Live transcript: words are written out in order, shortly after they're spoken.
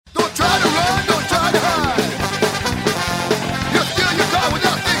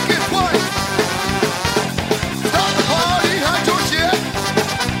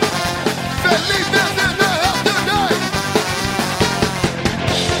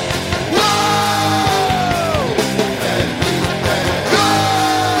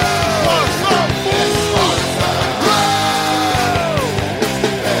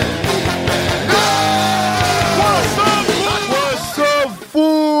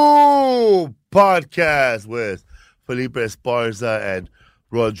podcast with Felipe Esparza and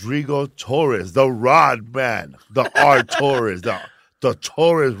Rodrigo Torres, the Rod man, the R Torres, the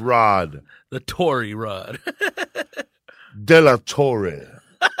Torres Rod. The Tory Rod. De La Torre.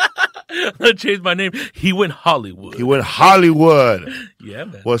 I changed my name. He went Hollywood. Yeah,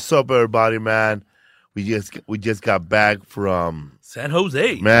 man. What's up, everybody, man? We just got back from San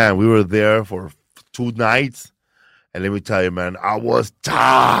Jose. Man, we were there for 2 nights. And let me tell you, man, I was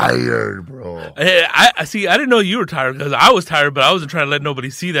tired, bro. Hey, I see. I didn't know you were tired because I was tired, but I wasn't trying to let nobody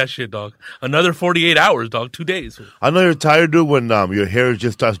see that shit, dog. Another 48 hours, dog. 2 days. I know you're tired, dude, when your hair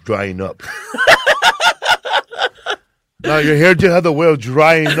just starts drying up. No, your hair just has the way of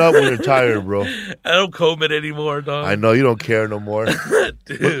drying up when you're tired, bro. I don't comb it anymore, dog. I know you don't care no more.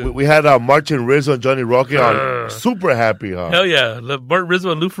 Dude. We had Martin Rizzo and Johnny Rocket on. Super happy, huh? Hell yeah. Bart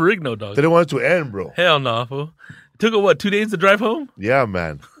Rizzo and Lou Ferrigno, dog. They didn't want it to end, bro. Hell no, fool. Took it, 2 days to drive home? Yeah,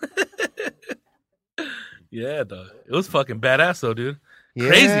 man. Yeah, dog. It was fucking badass, though, dude. Yeah.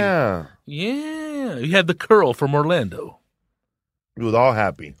 Crazy. Yeah. You had the curl from Orlando. We was all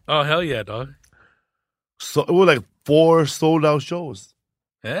happy. Oh, hell yeah, dog. So it was like 4 sold-out shows.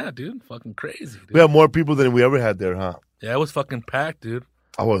 Yeah, dude. Fucking crazy, dude. We had more people than we ever had there, huh? Yeah, it was fucking packed, dude.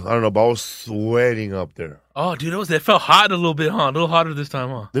 I don't know, but I was sweating up there. Oh, dude, it felt hot a little bit, huh? A little hotter this time,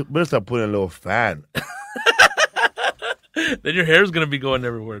 huh? They better start putting a little fan. Then your hair's going to be going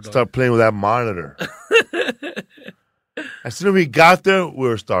everywhere, dog. Start playing with that monitor. As soon as we got there, we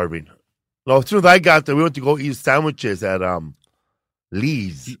were starving. No, as soon as I got there, we went to go eat sandwiches at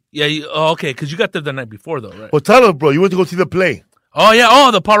Lee's. Yeah, okay, because you got there the night before, though, right? Well, tell us, bro, you went to go see the play. Oh,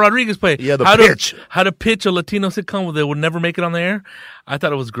 yeah. The Paul Rodriguez play. Yeah, pitch. How to pitch a Latino sitcom that would never make it on the air. I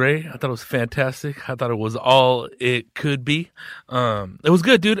thought it was great. I thought it was fantastic. I thought it was all it could be. It was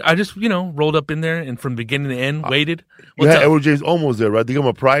good, dude. I just, rolled up in there and from beginning to end, waited. You had Edward James almost there, right? They give him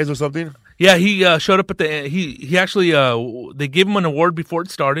a prize or something? Yeah, he showed up at the end. He actually, they gave him an award before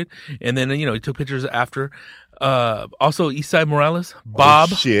it started. And then, he took pictures after. Also, Eastside Morales, Bob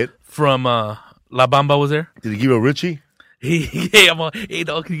from La Bamba was there. Did he give you a Richie? Hey,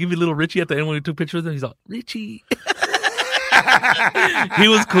 dog, can you give me a little Richie at the end when we took pictures with him? He's like, Richie. He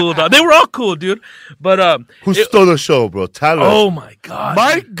was cool, dog. They were all cool, dude. But who stole the show, bro? Tyler. Oh my God,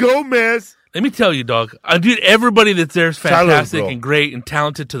 Mike Gomez. Let me tell you, dog. Dude, everybody that's there is fantastic and great and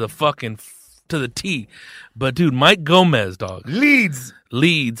talented to the T. But dude, Mike Gomez, dog. Leeds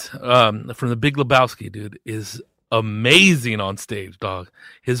from the Big Lebowski, dude, is amazing on stage, dog.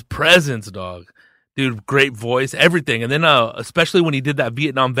 His presence, dog. Dude, great voice, everything. And then especially when he did that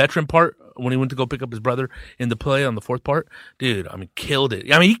Vietnam veteran part, when he went to go pick up his brother in the play on the 4th part, dude, killed it.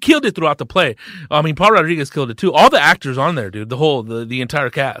 He killed it throughout the play. Paul Rodriguez killed it too. All the actors on there, dude, the entire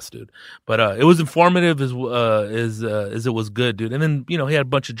cast, dude. But it was informative as it was good, dude. And then, he had a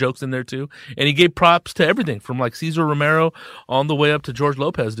bunch of jokes in there too. And he gave props to everything from like Cesar Romero on the way up to George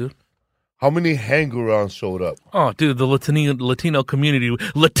Lopez, dude. How many hang-arounds showed up? Oh, dude, the Latino community,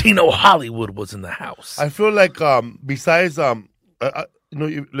 Latino Hollywood was in the house. I feel like besides when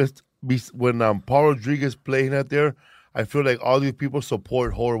Paul Rodriguez playing out there, I feel like all these people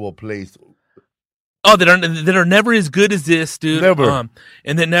support horrible plays. Oh, that are never as good as this, dude. Never,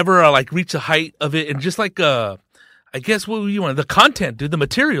 and that never reach the height of it, and just like I guess what you want, the content, dude, the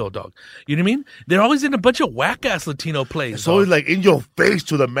material, dog. You know what I mean? They're always in a bunch of whack-ass Latino plays. It's always like in your face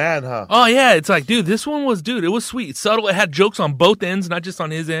to the man, huh? Oh, yeah. It's like, dude, this one was, it was sweet. Subtle. It had jokes on both ends, not just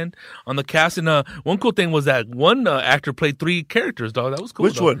on his end, on the cast. And one cool thing was that one actor played 3 characters, dog. That was cool.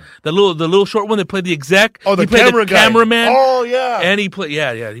 Which dog. one? The little short one that played the exec. Oh, the cameraman. Oh, yeah. And he played,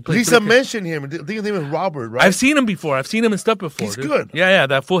 he played. Lisa mentioned him. I think his name is Robert, right? I've seen him before. I've seen him in stuff before. He's dude. good. Yeah,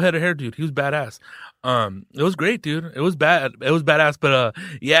 that full head of hair, dude. He was badass. It was great, dude. It was badass, but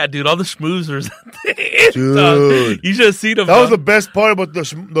yeah, dude, all the schmoozers. Dude, you should have seen them. That was the best part about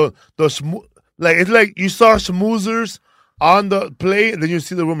the like it's like you saw schmoozers on the play, and then you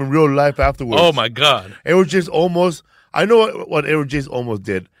see the room in real life afterwards. Oh my God, Edward James almost. I know what Edward James almost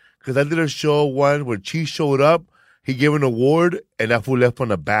did because I did a show one where Cheese showed up. He gave an award, and that fool left on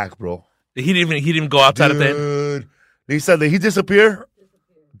the back, bro. He didn't even go outside of that. Dude, Lisa, did he disappear?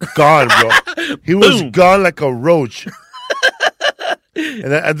 Gone, bro. He was gone like a roach.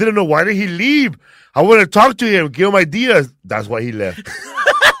 And I didn't know, why did he leave? I wanted to talk to him, give him ideas. That's why he left.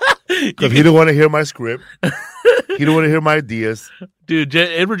 Because he didn't want to hear my script. He didn't want to hear my ideas. Dude,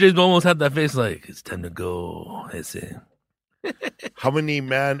 Edward James almost had that face like, it's time to go. That's it. How many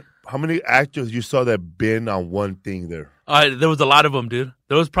actors you saw that been on one thing there? There was a lot of them, dude.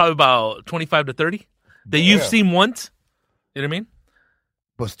 There was probably about 25 to 30 that you've seen once. You know what I mean?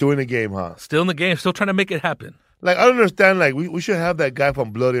 But still in the game, huh? Still in the game. Still trying to make it happen. Like, I don't understand. Like, we should have that guy from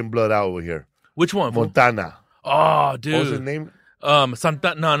Blood In, Blood Out over here. Which one? fool? Montana. Oh, What was his dude. name?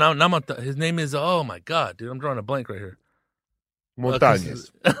 Santa. No, not Montana. His name is. Oh my God, dude. I'm drawing a blank right here.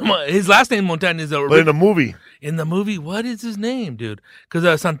 'Cause his last name Montana is But in the movie, in the movie. What is his name, dude?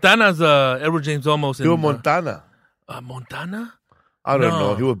 Because Santana's Edward James Olmos. he was Montana. Montana. I don't No.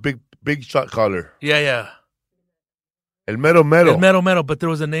 know. He was big shot caller. Yeah. El Mero Mero. Metal. But there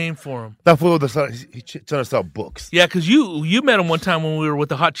was a name for him. That fool was he trying to sell books. Yeah, because you met him one time when we were with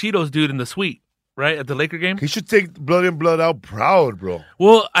the Hot Cheetos dude in the suite, right at the Laker game. He should take Blood In Blood Out proud, bro.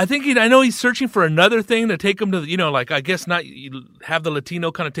 Well, I think I know he's searching for another thing to take him to, like I guess not have the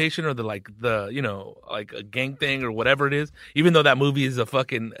Latino connotation or like a gang thing or whatever it is. Even though that movie is a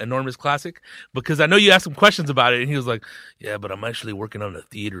fucking enormous classic, because I know you asked him questions about it, and he was like, "Yeah, but I'm actually working on a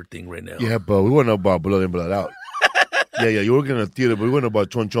theater thing right now." Yeah, but we want to know about Blood In Blood Out. yeah, you're working in a theater, but we want to know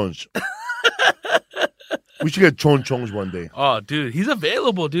about Chon Chons. We should get Chon Chons one day. Oh, dude, he's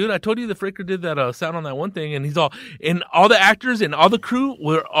available, dude. I told you the Fraker did that sound on that one thing, and all the actors and all the crew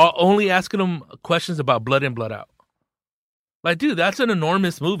were only asking him questions about Blood In, Blood Out. Like, dude, that's an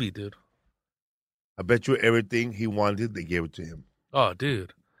enormous movie, dude. I bet you everything he wanted, they gave it to him. Oh,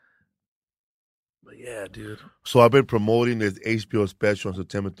 dude. But yeah, dude. So I've been promoting this HBO special on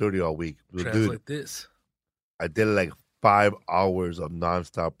September 30 all week. Translate this. I did like 5 hours of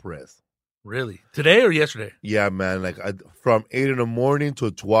nonstop press. Really? Today or yesterday? Yeah, man. Like from 8 in the morning to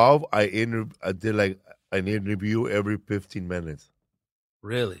 12, I did like an interview every 15 minutes.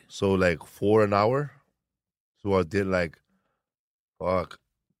 Really? So like 4 an hour. So I did like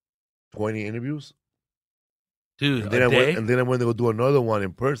 20 interviews. Dude, And then I went to go do another one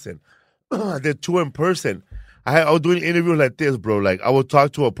in person. I did 2 in person. I was doing interviews like this, bro. Like I would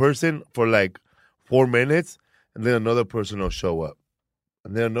talk to a person for like 4 minutes, and then another person will show up.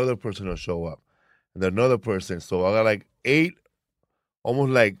 And then another person will show up. And then another person. So I got like 8,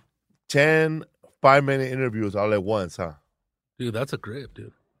 almost like 10 5-minute interviews all at once, huh? Dude, that's a grip,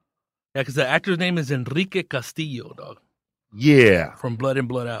 dude. Yeah, because the actor's name is Enrique Castillo, dog. Yeah. From Blood In,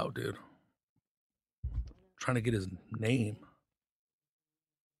 Blood Out, dude. Trying to get his name.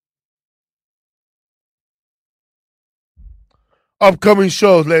 Upcoming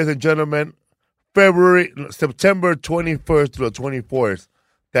shows, ladies and gentlemen. September 21st to the 24th.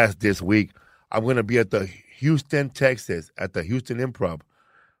 That's this week. I'm going to be at the Houston, Texas, at the Houston Improv.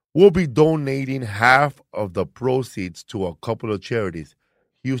 We'll be donating half of the proceeds to a couple of charities.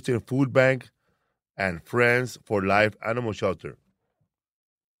 Houston Food Bank and Friends for Life Animal Shelter.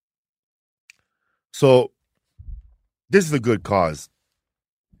 So, this is a good cause.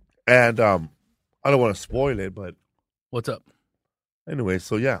 And I don't want to spoil it, but... What's up? Anyway,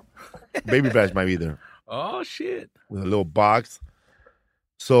 so yeah. Baby Bash might be there. Oh, shit. With a little box.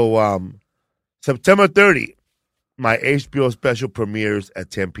 So, September 30, my HBO special premieres at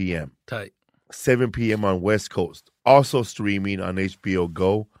 10 p.m. Tight. 7 p.m. on West Coast. Also streaming on HBO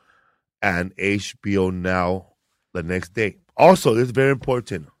Go and HBO Now the next day. Also, this is very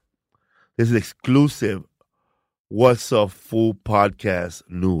important. This is exclusive What's Up Fool podcast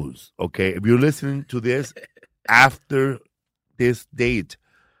news. Okay, if you're listening to this after this date,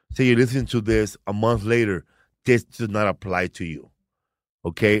 say you're listening to this a month later, this does not apply to you.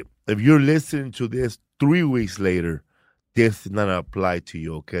 Okay, if you're listening to this 3 weeks later, this does not apply to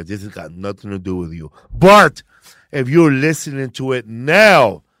you. Okay, this has got nothing to do with you. But if you're listening to it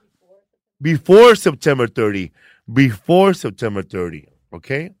now, before September 30,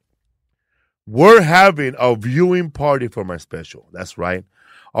 okay, we're having a viewing party for my special. That's right.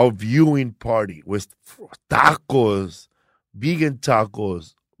 A viewing party with tacos, vegan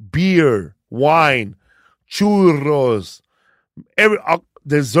tacos, beer, wine, churros,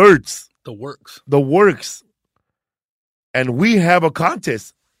 desserts. The works. And we have a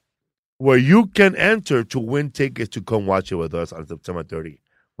contest where you can enter to win tickets to come watch it with us on September 30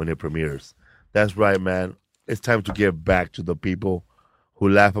 when it premieres. That's right, man. It's time to give back to the people who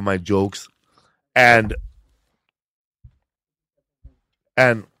laugh at my jokes. And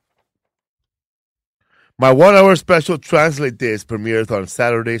my 1 hour special, Translate This, premieres on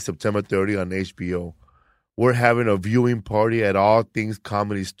Saturday, September 30 on HBO. We're having a viewing party at All Things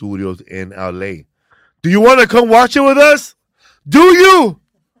Comedy Studios in LA. Do you want to come watch it with us? Do you?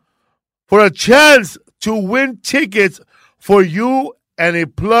 For a chance to win tickets for you and a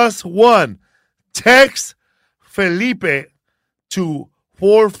 +1, text Felipe to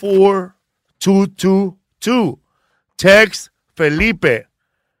 44222. Text Felipe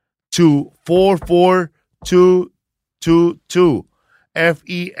to 44222.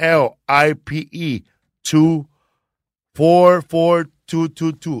 FELIPE to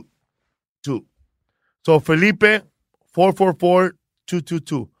 44222. So Felipe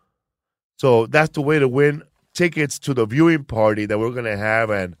 444222. So that's the way to win tickets to the viewing party that we're gonna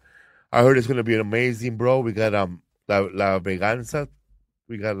have, and I heard it's gonna be amazing, bro. We got La Veganza,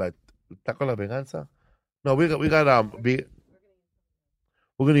 we got Taco La Veganza. No, we're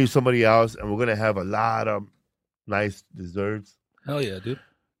gonna use somebody else, and we're gonna have a lot of nice desserts. Hell yeah, dude.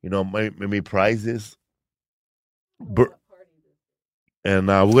 You know, maybe prizes. And we're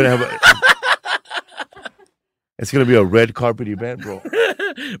gonna have it's gonna be a red carpet event, bro.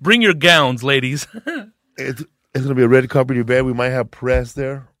 Bring your gowns, ladies. It's gonna be a red carpet event. We might have press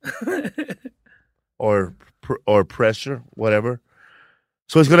there, or pressure, whatever.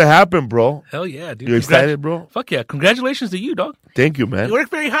 So it's gonna happen, bro. Hell yeah, dude. You excited, bro? Fuck yeah! Congratulations to you, dog. Thank you, man. You work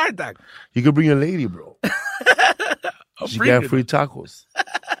very hard, dog. You can bring your lady, bro. She got free tacos.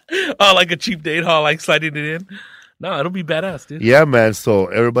 Oh, like a cheap date haul, like sliding it in. No, it'll be badass, dude. Yeah, man. So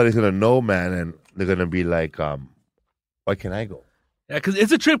everybody's gonna know, man, and they're gonna be like, why can't I go? Yeah, because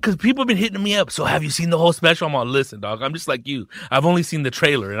it's a trip. Because people have been hitting me up. So have you seen the whole special? I'm all, listen, dog. I'm just like you. I've only seen the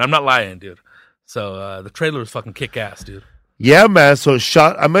trailer, and I'm not lying, dude. So the trailer is fucking kick ass, dude. Yeah, man. So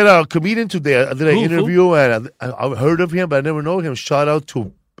I met a comedian today. I did an interview, and I heard of him, but I never know him. Shout out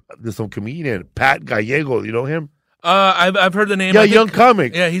to some comedian, Pat Gallego. You know him? I've heard the name. Yeah, young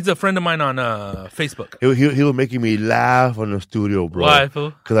comic. Yeah, he's a friend of mine on Facebook. He was making me laugh on the studio, bro. Why,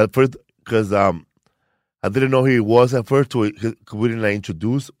 fool? Because I didn't know who he was at first. We didn't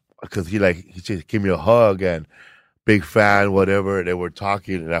introduce, because he just gave me a hug and big fan, whatever. They were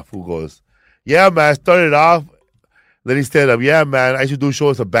talking, and that fool goes, "Yeah, man." I started off. Then he said, "Yeah, man, I should do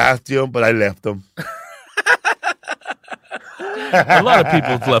shows at Bastion," but I left him. A lot of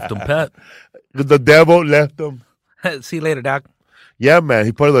people's left him, Pat. The devil left him. See you later, doc. Yeah, man.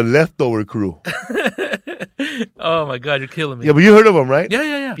 He's part of the leftover crew. Oh, my God. You're killing me. Yeah, but you heard of him, right?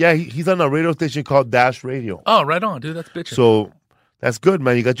 Yeah. Yeah, he's on a radio station called Dash Radio. Oh, right on, dude. That's bitching. So that's good,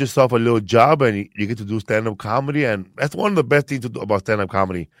 man. You got yourself a little job, and you get to do stand-up comedy, and that's one of the best things to do about stand-up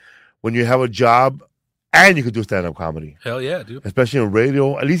comedy. When you have a job and you can do stand-up comedy. Hell yeah, dude. Especially in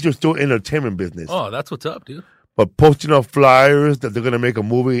radio. At least you're still in entertainment business. Oh, that's what's up, dude. But posting up flyers that they're going to make a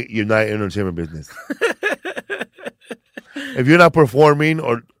movie, you're not in entertainment business. If you're not performing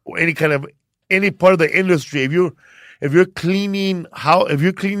or any part of the industry, if you're cleaning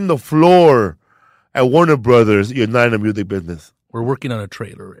the floor at Warner Brothers, you're not in the music business. We're working on a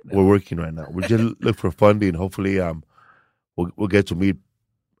trailer right now. We're working right now. We just look for funding. Hopefully, we'll get to meet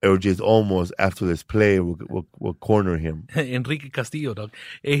LJ's almost after this play. We'll corner him. Enrique Castillo, dog.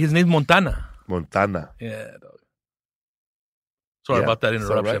 His name's Montana. Yeah, dog. Sorry about that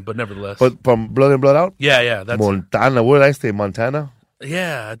interruption, right. But nevertheless. But from Blood and Blood Out? Yeah. That's Montana. What did I say? Montana?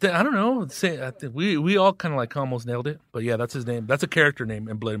 Yeah, I don't know. I think we all kind of like almost nailed it. But yeah, that's his name. That's a character name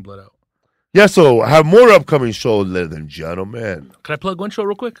in Blood and Blood Out. Yeah, so have more upcoming shows, ladies and gentlemen. Can I plug one show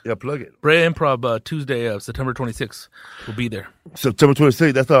real quick? Yeah, plug it. Brea Improv, Tuesday, September 26th. We'll be there. September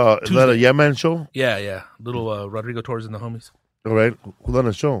 26th. Is that a Yeah Man show? Yeah. Little Rodrigo Torres and the homies. All right. Who's on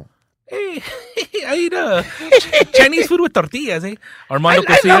the show? Hey, I eat Chinese food with tortillas, eh? Armando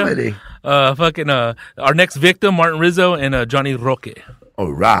Cosilla. Our next victim, Martin Rizzo, and Johnny Roque.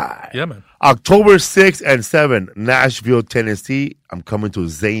 All right. Yeah, man. October 6th and 7th, Nashville, Tennessee. I'm coming to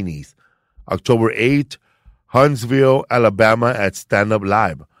Zanies. October 8th, Huntsville, Alabama at Stand Up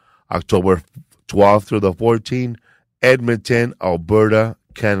Live. October 12th through the 14th, Edmonton, Alberta,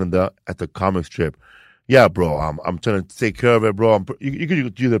 Canada at the Comic Strip. Yeah, bro, I'm trying to take care of it, bro. You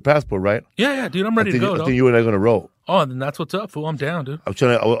could use the passport, right? Yeah, dude, I'm ready to go. I think you and I are going to roll. Oh, then that's what's up, fool. I'm down, dude. I was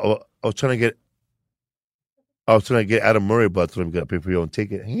trying to get Adam Murray, but I told him you got to pay for your own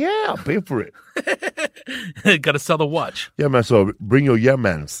ticket. Yeah, I'll pay for it. Got to sell the watch. Yeah, man, so bring your yeah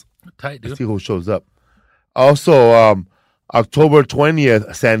mans. Tight, dude. See who shows up. Also, October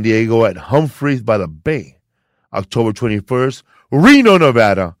 20th, San Diego at Humphreys by the Bay. October 21st, Reno,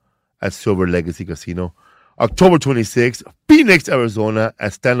 Nevada at Silver Legacy Casino. October 26th, Phoenix, Arizona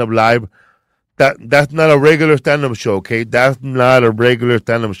at Stand Up Live. That's not a regular stand-up show, okay? That's not a regular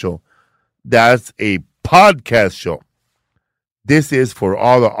stand-up show. That's a podcast show. This is for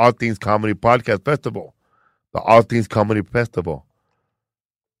all the All Things Comedy Podcast Festival. The All Things Comedy Festival.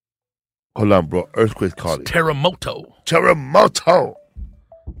 Hold on, bro. Earthquake's calling. Terremoto.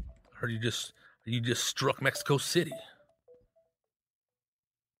 Heard you just struck Mexico City.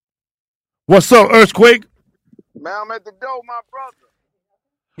 What's up, Earthquake? Man, I'm at the door, my brother.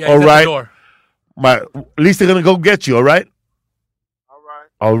 Yeah, he's at the door. At least they're gonna go get you, all right?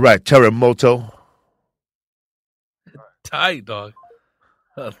 All right, Terremoto. Tight, dog.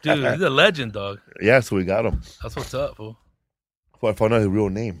 Oh, dude, he's a legend, dog. Yeah, so we got him. That's what's up, fool. Before I found out his real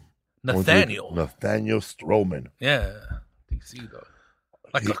name. Nathaniel Stroman. Yeah. DC, dog.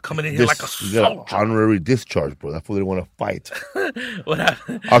 Coming in here like a soldier. Honorary discharge, bro. That's why they want to fight. What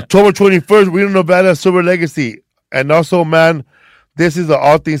happened? October 21st, Reno, Nevada, Silver Legacy. And also, man, this is the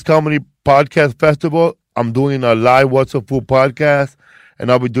All Things Comedy Podcast Festival. I'm doing a live What's Up Food podcast,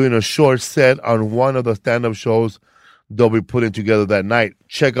 and I'll be doing a short set on one of the stand-up shows they'll be putting together that night.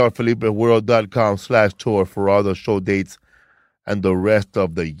 Check out FelipeWorld.com/tour for all the show dates and the rest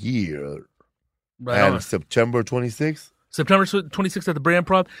of the year. Right and on. September 26th? September 26th at the Brand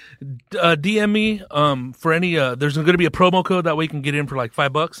Prop. DM me for any. There's going to be a promo code that way you can get in for like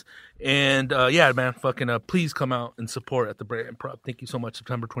 $5. And yeah, man, please come out and support at the Brand Prop. Thank you so much.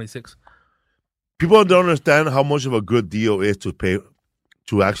 September 26th. People don't understand how much of a good deal is to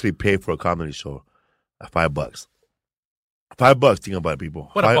actually pay for a comedy show at $5. $5, think about it, people.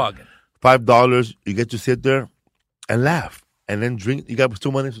 What a bargain. $5, you get to sit there and laugh. And then drink. You got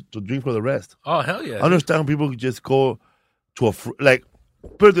 2 months to drink for the rest. Oh, hell yeah. I understand people could just go to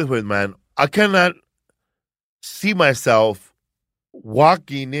put it this way, man. I cannot see myself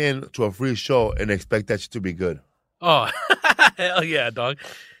walking in to a free show and expect that shit to be good. Oh, hell yeah, dog.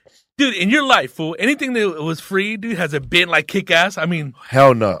 Dude, in your life, fool, anything that was free, dude, has it been like kick-ass? I mean.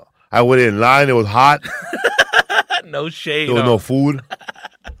 Hell no. I went in line. It was hot. No shade. There was no food.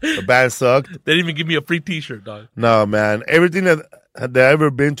 The band sucked. They didn't even give me a free T-shirt, dog. No, man. Everything that I've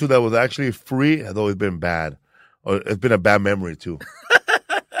ever been to that was actually free has always been bad. Or it's been a bad memory, too.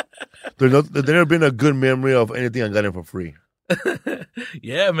 There's never been a good memory of anything I got in for free.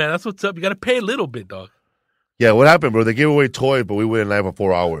 Yeah, man. That's what's up. You got to pay a little bit, dog. Yeah, what happened, bro? They gave away toys, but we went in line for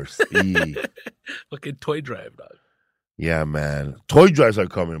 4 hours. Fucking toy drive, dog. Yeah, man. Toy drives are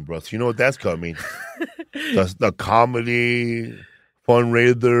coming, bro. So you know what that's coming? the comedy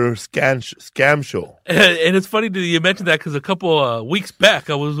fundraiser scam show. And it's funny that you mentioned that because a couple weeks back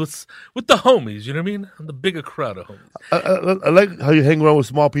I was with the homies. You know what I mean? The bigger crowd of homies. I like how you hang around with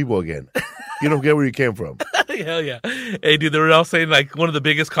small people again. You don't get where you came from. Hell yeah. Hey, dude, they were all saying like one of the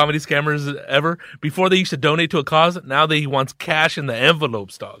biggest comedy scammers ever. Before they used to donate to a cause, now he wants cash in the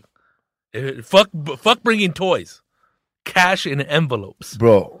envelopes, dog. Fuck bringing toys. Cash in envelopes.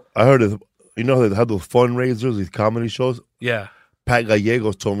 Bro, I heard it. You know how they have those fundraisers, these comedy shows? Yeah. Pat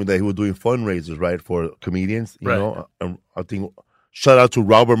Gallegos told me that he was doing fundraisers, right, for comedians. You right. know, I think shout out to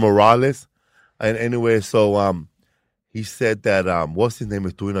Robert Morales. And anyway, so he said that what's his name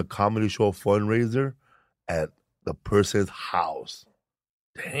is doing a comedy show fundraiser at the person's house.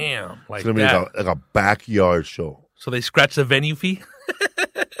 Damn, like it's gonna be like a backyard show. So they scratch the venue fee.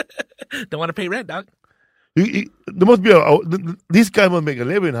 Don't want to pay rent, dog. There must be these guys must make a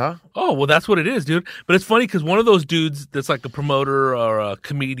living, huh? Oh, well, that's what it is, dude. But it's funny because one of those dudes that's like a promoter or a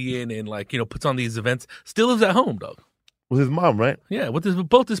comedian and like, you know, puts on these events still lives at home, dog. With his mom, right? Yeah, with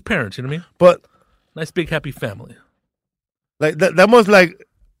both his parents, you know what I mean? But nice, big, happy family. Like that must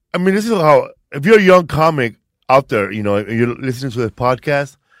this is how, if you're a young comic out there, you know, and you're listening to this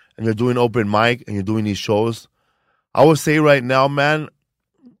podcast and you're doing open mic and you're doing these shows, I would say right now, man,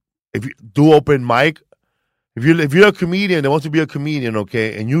 if you do open mic, if you're a comedian that wants to be a comedian,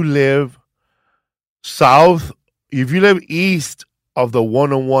 okay, and you live south, if you live east of the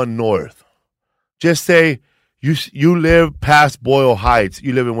 101 North, just say you live past Boyle Heights,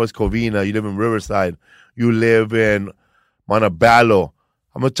 you live in West Covina, you live in Riverside, you live in Montebello.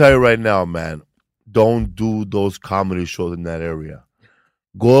 I'm going to tell you right now, man, don't do those comedy shows in that area.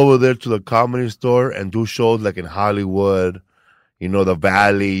 Go over there to the Comedy Store and do shows like in Hollywood, you know, the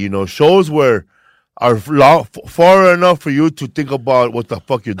Valley, you know, shows where are far enough for you to think about what the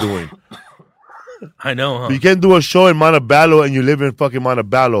fuck you're doing. I know, huh? But you can't do a show in Montebello and you live in fucking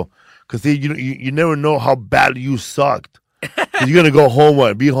Montebello. Because you never know how bad you sucked. You're going to go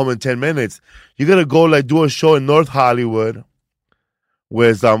home, be home in 10 minutes. You're going to go like do a show in North Hollywood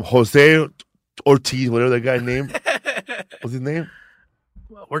with Jose Ortiz, whatever that guy's name. What's his name?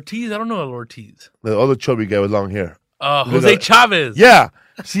 Ortiz? I don't know Ortiz. The other chubby guy with long hair. Jose Chavez. Yeah.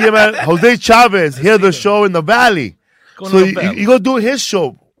 See, man, Jose Chavez, he had the show in the Valley. So you go do his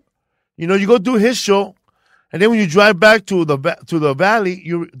show. You know, you go do his show, and then when you drive back to the Valley,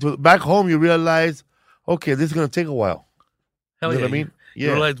 back home, you realize, okay, this is going to take a while. Hell you know yeah. what I mean?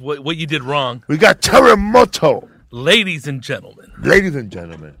 You realize what you did wrong. We got Terremoto. Ladies and gentlemen.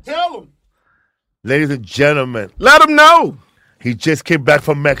 Tell them. Ladies and gentlemen. Let them know. He just came back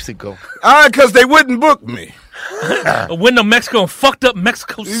from Mexico. All right, because they wouldn't book me. Went to Mexico and fucked up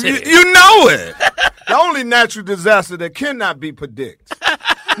Mexico City. You know it. The only natural disaster that cannot be predicted.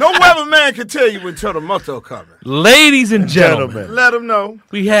 No weatherman can tell you when Terremoto coming. Ladies and gentlemen. Let them know.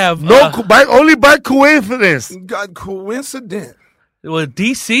 We have... only by coincidence. God, coincidence.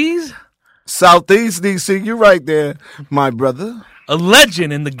 DC's? Southeast DC, you're right there, my brother. a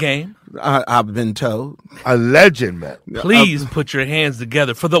legend in the game. I've been told. A legend, man. Please put your hands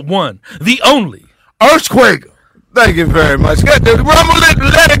together for the one, the only. Earthquake. Thank you very much. Rumble it,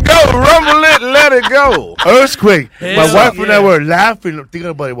 let it go. Rumble it, let it go. Earthquake. Hell My wife and I yeah. were laughing, thinking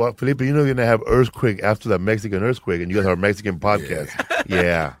about it. Well, Felipe, you know you're going to have earthquake after that Mexican earthquake, and you guys have a Mexican podcast.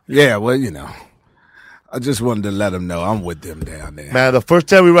 Yeah. Yeah, well, you know, I just wanted to let them know I'm with them down there. Man, the first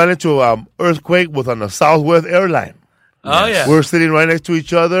time we ran into earthquake was on the Southwest airline. Oh, yeah. We were sitting right next to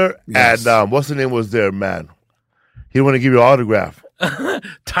each other, Yes. and what's the name was there, man? He wanted to give you an autograph.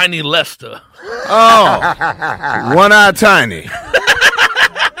 Tiny Lester. Oh, one-eyed tiny.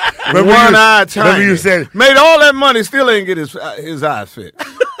 Remember One-eyed tiny. remember you said, Made all that money, still ain't get his eye fixed.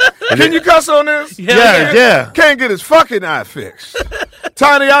 Can you cuss on this? yeah. Can't get his fucking eye fixed.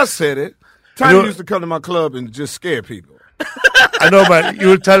 Tiny, I said it. Tiny You know- used to come to my club and just scare people. I know, man. You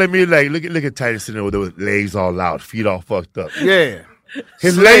were telling me, like, look at Tiny sitting there with his legs all out, feet all fucked up. Yeah.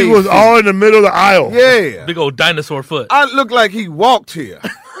 His Slave leg was feet. all in the middle of the aisle. Yeah. Big old dinosaur foot. I look like he walked here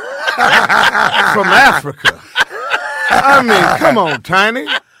from Africa. I mean, come on, Tiny.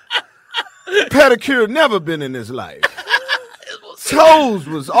 Pedicure never been in his life. Toes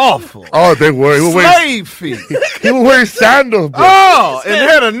was awful. Oh, they were. He was wearing, Slave feet. he was wearing sandals, bro. Oh, and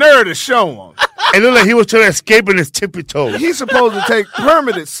had a nerve to show him. It looked like he was trying to escape in his tippy toes. He's supposed to take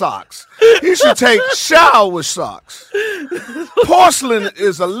permanent socks. He should take shower socks. Porcelain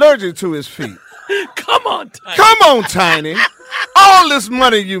is allergic to his feet. Come on, Tiny. Come on, Tiny. All this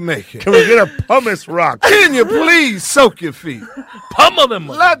money you making. Can we get a pumice rock? Can you please soak your feet? Pummel them.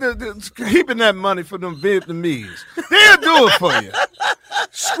 Keeping that money for them Vietnamese. They'll do it for you.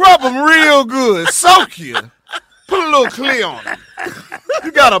 Scrub them real good. Soak you. Put a little clear on them.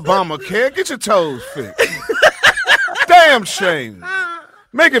 You got Obamacare. Get your toes fixed. Damn shame.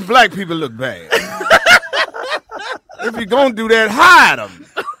 Making black people look bad. If you're going to do that, hide them.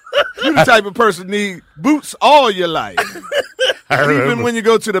 You the type of person need boots all your life. I Even remember. when you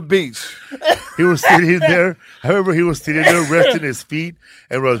go to the beach. He was sitting there. I remember he was sitting there resting his feet,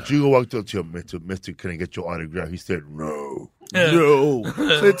 and Rodrigo walked up to him, Mister, can I get your autograph? He said, no. No.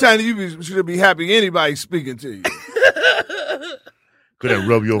 So, Tiny, you should be happy anybody speaking to you. Could I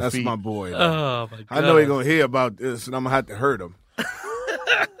rub your That's feet? my boy. though. Oh, my God. I know he's going to hear about this, and I'm going to have to hurt him.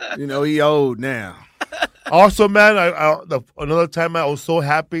 You know, he old now. Also, man, another time I was so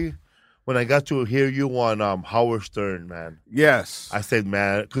happy when I got to hear you on Howard Stern, man. Yes. I said,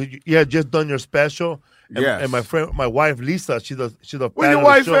 man, because you had just done your special. And, Yes. and my wife, Lisa, she's a fan Where your of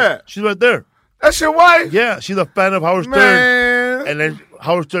wife the show. at? She's right there. That's your wife? Yeah, she's a fan of Howard Stern. Man. And then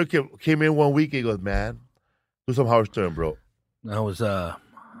Howard Stern came in one week and he goes, man, do some Howard Stern, bro.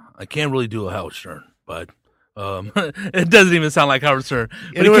 I can't really do a Howard Stern, but it doesn't even sound like Howard Stern.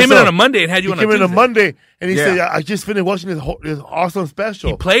 But Anyway, he came in so on a Monday and had you He on a came in Tuesday. on Monday and he Yeah. said, I just finished watching this awesome special.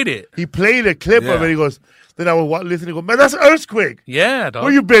 He played it. He played a clip Yeah. of it. He goes, then I was listening and go, man, that's Earthquake. Yeah, dog.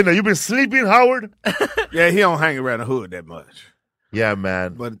 Where you been? You been sleeping, Howard? Yeah, he don't hang around the hood that much. Yeah,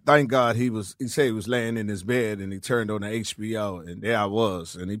 man. But thank God he said he was laying in his bed and he turned on the HBO and there I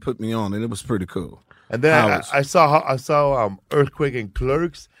was and he put me on and it was pretty cool. And then Howard. I saw Earthquake and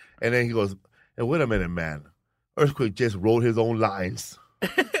Clerks, and then he goes, and wait a minute, man. Earthquake just wrote his own lines.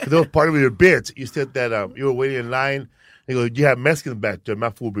 That was part of your bit. You said that you were waiting in line. He goes, you have Mexicans back there. My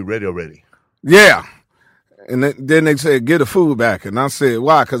food will be ready already. Yeah. And then they said, get the food back. And I said,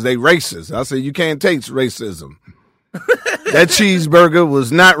 why? Because they racist. I said, you can't taste racism. That cheeseburger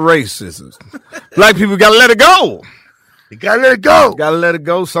was not racist. Black people got to let it go. You gotta let it go. Got to let it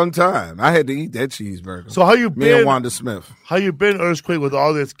go sometime. I had to eat that cheeseburger. So how you Me and been? Wanda Smith. How you been, Earthquake, with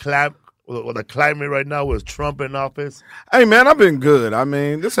all this with the climate right now with Trump in office? Hey, man, I've been good. I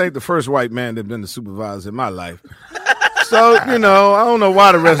mean, this ain't the first white man that's been the supervisor in my life. So, I don't know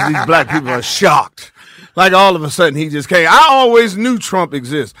why the rest of these black people are shocked. Like all of a sudden he just came. I always knew Trump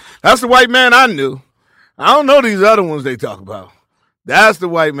exists. That's the white man I knew. I don't know these other ones they talk about. That's the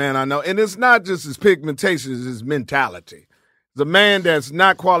white man I know. And it's not just his pigmentation, it's his mentality. The man that's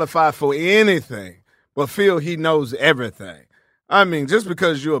not qualified for anything, but feel he knows everything. I mean, just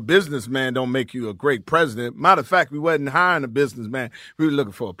because you're a businessman don't make you a great president. Matter of fact, we wasn't hiring a businessman. We were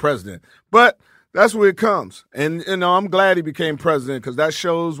looking for a president. But that's where it comes. And, I'm glad he became president because that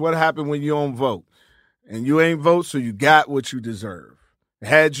shows what happened when you don't vote. And you ain't vote, so you got what you deserve.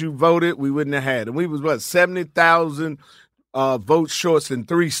 Had you voted, we wouldn't have had it. And we was, 70,000 votes short in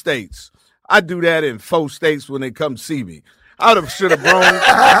 3 states. I do that in 4 states when they come see me. I should have brought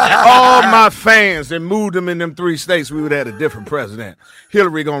all my fans and moved them in them 3 states. We would have had a different president.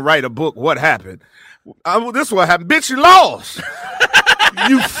 Hillary gonna write a book. What happened? This is what happened. Bitch, you lost.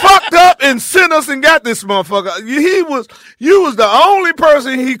 You fucked up and sent us and got this motherfucker. You was the only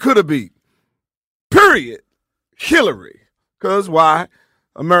person he could have beat. Period. Hillary. Because why?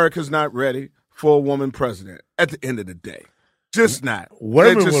 America's not ready for a woman president at the end of the day. Just not.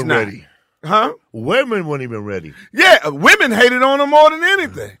 Women They're just weren't not. ready. Huh? Women weren't even ready. Yeah, women hated on him more than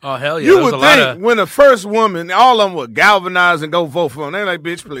anything. Oh hell yeah! You There was would a lot think of when the first woman, all of them would galvanize and go vote for him. They're like,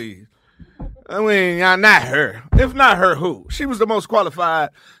 bitch, please. I mean, not her. If not her, who? She was the most qualified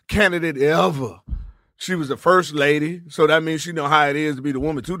candidate ever. She was the first lady, so that means she know how it is to be the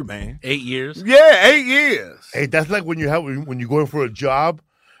woman to the man. 8 years. Yeah, 8 years. Hey, that's like when you go in for a job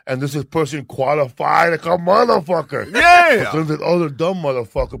and this is person qualified like a motherfucker. Yeah. But there's other dumb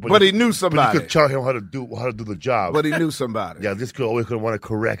motherfucker. But he knew But somebody. you could tell him how to do the job. But he knew somebody. Yeah, this girl always gonna want to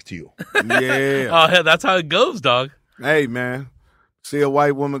correct you. Yeah. Oh hell, that's how it goes, dog. Hey, man. See a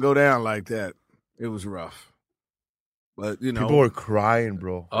white woman go down like that. It was rough. But, you know. People were crying,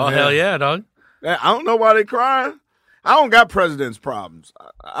 bro. Oh Yeah. hell yeah, dog. I don't know why they crying. I don't got president's problems.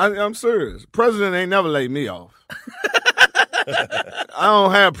 I'm serious. President ain't never laid me off. I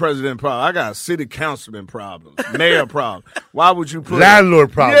don't have president problems. I got city councilman problems, mayor problems. Why would you put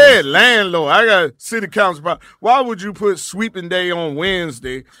Landlord problem. Yeah, landlord. I got city council problem. Why would you put sweeping day on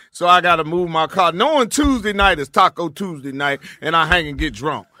Wednesday so I got to move my car? Knowing Tuesday night is Taco Tuesday night and I hang and get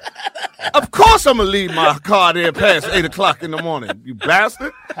drunk. Of course I'm going to leave my car there past 8 o'clock in the morning, you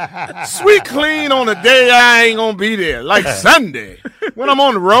bastard. Sweet clean on a day I ain't going to be there, like Sunday when I'm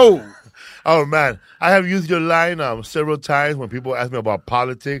on the road. Oh man, I have used your line several times when people ask me about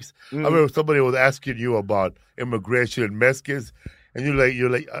politics. I remember somebody was asking you about immigration and Mexicans, and you're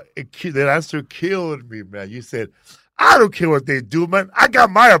like, that answer killed me, man. You said, I don't care what they do, man. I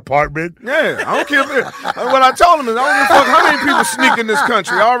got my apartment. Yeah, I don't care. What I told him is, I don't give a fuck how many people sneak in this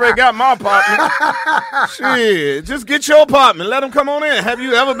country. I already got my apartment. Shit, just get your apartment. Let them come on in. Have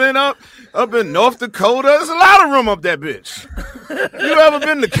you ever been up in North Dakota? There's a lot of room up that bitch. You ever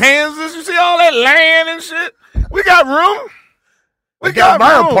been to Kansas? You see all that land and shit? We got room. We got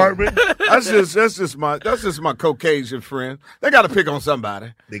my room. apartment. That's just my Caucasian friend. They got to pick on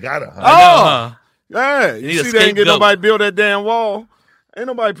somebody. They got it. Oh. Yeah, need you a see they ain't get scapegoat. nobody build that damn wall. Ain't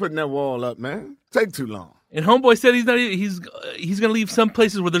nobody putting that wall up, man. Take too long. And homeboy said he's gonna leave some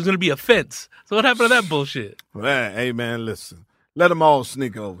places where there's gonna be a fence. So what happened to that bullshit? Man, hey, man, listen. Let them all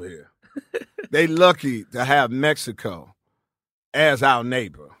sneak over here. They lucky to have Mexico as our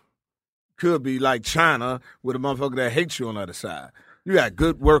neighbor. Could be like China with a motherfucker that hates you on the other side. You got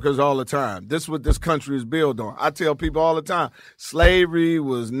good workers all the time. This is what this country is built on. I tell people all the time, slavery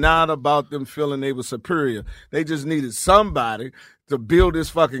was not about them feeling they were superior. They just needed somebody to build this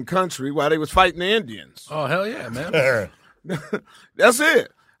fucking country while they was fighting the Indians. Oh hell yeah, man. That's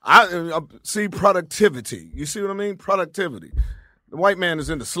it. I see productivity. You see what I mean? Productivity. The white man is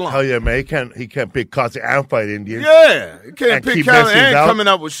in the slump. Hell yeah, man. He can't pick cuts and fight Indians. Yeah, he can't And pick keep count Mexicans and out. coming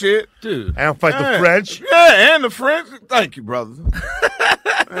up with shit. Dude. And fight Yeah. the French. Yeah, and the French. Thank you, brother.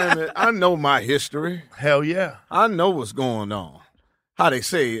 Man, I know my history. Hell yeah. I know what's going on. How they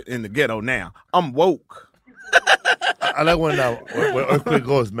say it in the ghetto now. I'm woke. I like when Earthquake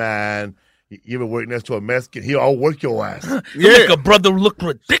goes, man, you ever work next to a Mexican, he'll all work your ass. You Yeah. make a brother look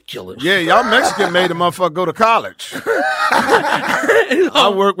ridiculous. Yeah, y'all Mexican made a motherfucker go to college.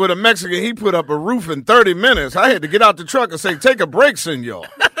 I worked with a Mexican. He put up a roof in 30 minutes. I had to get out the truck and say, take a break, senor.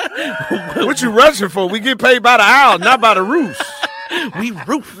 What you rushing for? We get paid by the hour, not by the roofs. We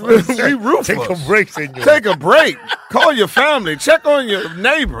ruthless. We ruthless. Take a break, senor. Take a break. Call your family. Check on your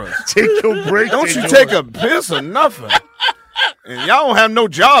neighbors. Take your break, Don't you senor. take a piss or nothing. And y'all don't have no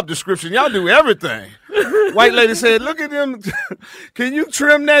job description. Y'all do everything. White lady said, look at him. Can you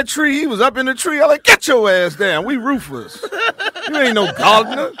trim that tree? He was up in the tree. I like, get your ass down. We ruthless. You ain't no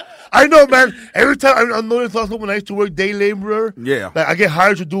gardener. I know, man. Every time I noticed also when I used to work day laborer, Yeah. like I get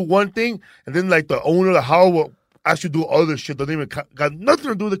hired to do one thing, and then like the owner of the house will actually do other shit. Doesn't even got nothing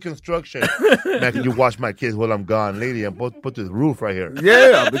to do with the construction. Man, can you watch my kids while I'm gone, lady? I'm supposed to put this roof right here.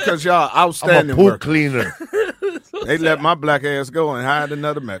 Yeah, because y'all I'm a outstanding pool workers. cleaner. They let my black ass go and hired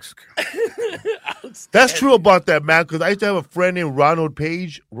another Mexican. That's true about that, man. Because I used to have a friend named Ronald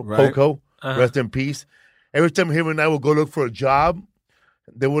Page, Right. Poco, rest in peace. Every time him and I would go look for a job,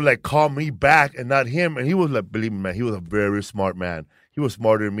 they would like call me back and not him. And he was like, believe me, man, he was a very smart man. He was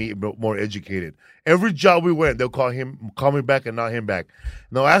smarter than me, but more educated. Every job we went, they'll call me back and not him back.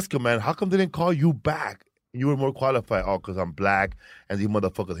 And I'll ask him, man, how come they didn't call you back? You were more qualified, because I'm black, and these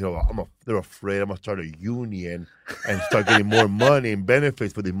motherfuckers here, they're afraid I'm going to start a union and start getting more money and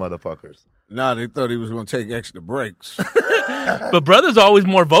benefits for these motherfuckers. Nah, they thought he was going to take extra breaks. But brothers are always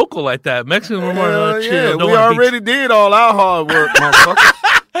more vocal like that. Mexicans were more chill. Yeah, we already did all our hard work, motherfuckers.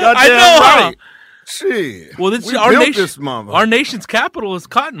 I know, right. Shit. Well, this we our built nation. this mama. Our nation's capital is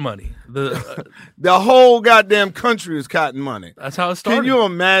cotton money. The whole goddamn country is cotton money. That's how it started. Can you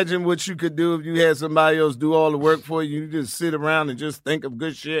imagine what you could do if you had somebody else do all the work for you? You just sit around and just think of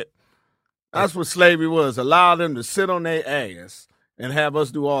good shit. That's what slavery was. Allow them to sit on their ass and have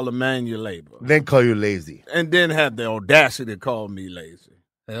us do all the manual labor. Then call you lazy. And then have the audacity to call me lazy.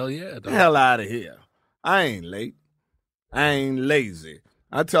 Hell yeah. Get the hell out of here. I ain't late. I ain't lazy.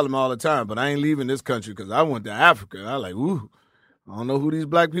 I tell them all the time, but I ain't leaving this country because I went to Africa. I like, ooh, I don't know who these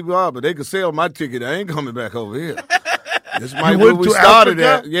black people are, but they could sell my ticket. I ain't coming back over here. This might be where we started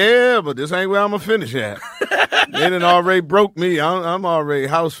at. Yeah, but this ain't where I'm going to finish at. They done already broke me. I'm already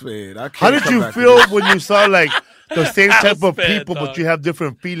house fed. How did you feel when you saw like the same type of people, but you have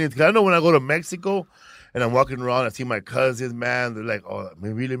different feelings? Because I know when I go to Mexico and I'm walking around, I see my cousins, man. They're like, "Oh,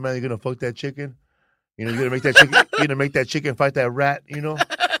 man, really, man? You're gonna fuck that chicken? You know, you're gonna make that chicken. You're gonna make that chicken fight that rat? You know?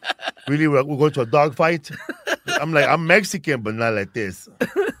 Really, we're going to a dog fight?" I'm like, I'm Mexican, but not like this.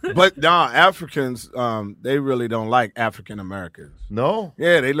 But nah, Africans, they really don't like African Americans. No?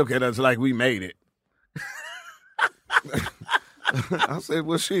 Yeah, they look at us like we made it. I said,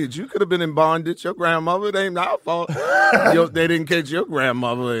 well, shit, you could have been in bondage. Your grandmother, it ain't our fault. They didn't catch your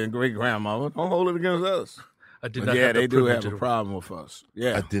grandmother and great-grandmother. Don't hold it against us. I did But not yeah, have the they do have privilege a problem with us.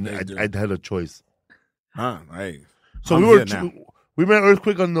 Yeah, I didn't. I had a choice. Huh? Hey. So I'm we were. here now. We met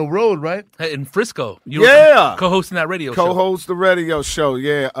Earthquake on the road, right? Hey, in Frisco. You Yeah. were co-hosting that radio show. Co-host the radio show.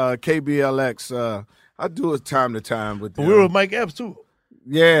 Yeah, KBLX. I do it time to time with But them. we were with Mike Epps too.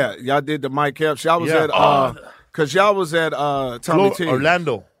 Yeah, y'all did the Mike Epps. Y'all was because y'all was at Tommy T.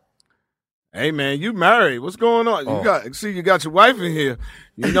 Orlando. Hey man, you married? What's going on? Oh. You got your wife in here.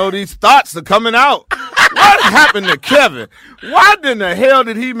 You know these thoughts are coming out. What happened to Kevin? Why in the hell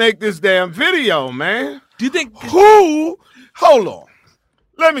did he make this damn video, man? Do you think Who? Hold on.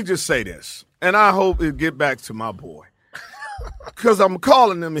 Let me just say this, and I hope it get back to my boy, because I'm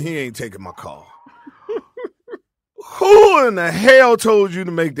calling him and he ain't taking my call. Who in the hell told you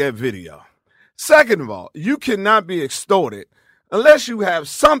to make that video? Second of all, you cannot be extorted unless you have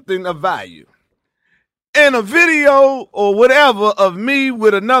something of value. And a video or whatever of me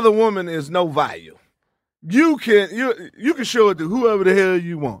with another woman is no value. You can show it to whoever the hell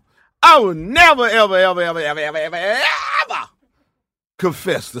you want. I would never, ever, ever, ever, ever, ever, ever, ever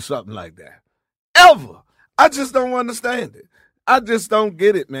confess to something like that. Ever. I just don't understand it. I just don't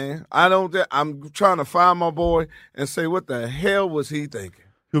get it, man. I'm trying to find my boy and say, what the hell was he thinking?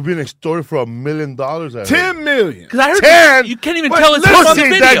 You're being extorted for $1 million. $10 million. Because I heard 10. you can't even But tell it's listen, on the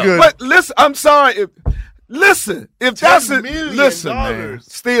ain't video. that good. But listen, I'm sorry. If that's it, million listen, man.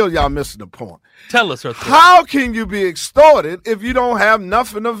 Still, y'all missing the point. Tell us, Earthquake. How can you be extorted if you don't have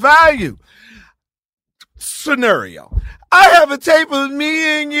nothing of value? Scenario. I have a tape of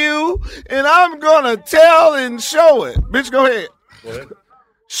me and you, and I'm going to tell and show it. Bitch, go ahead.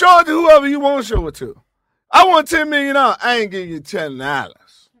 Show it to whoever you want to show it to. I want $10 million. I ain't giving you $10.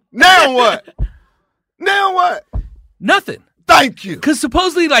 Now what? Now what? Nothing. Thank you. Because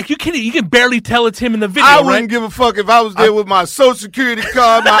supposedly, like, you can barely tell it's him in the video, I right? wouldn't give a fuck if I was there with my social security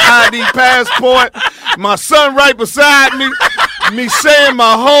card, my ID passport, my son right beside me saying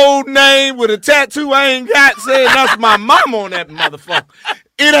my whole name with a tattoo I ain't got, saying that's my mom on that motherfucker.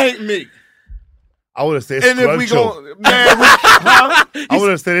 It ain't me. I would have said And if we Scruncho. go, man, huh? I would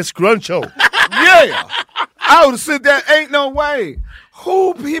have said it's Scruncho. Yeah. I would have said that ain't no way.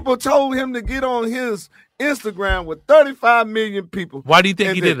 Who people told him to get on his Instagram with 35 million people? Why do you think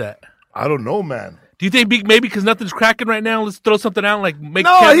And he then- did that? I don't know, man. Do you think maybe because nothing's cracking right now, let's throw something out like make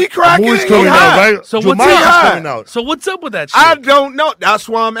No, Kevin- he cracking. Movie's He coming out, hot. right? So what's Jumanji's up? coming out. So what's up with that shit? I don't know. That's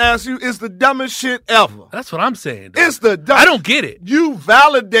why I'm asking you. It's the dumbest shit ever. That's what I'm saying. dog. It's the dumbest. I don't get it. You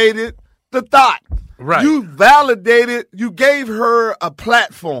validated the thought. Right. You validated. You gave her a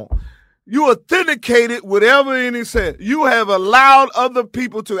platform. You authenticated whatever any said. You have allowed other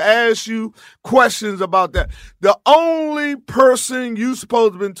people to ask you questions about that. The only person you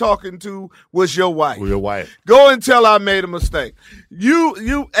supposed to have been talking to was your wife. With your wife. Go and tell I made a mistake.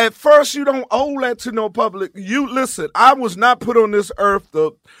 You at first you don't owe that to no public. You listen, I was not put on this earth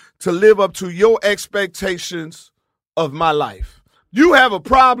to live up to your expectations of my life. You have a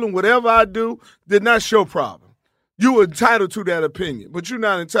problem, whatever I do, then that's your problem. You're entitled to that opinion, but you're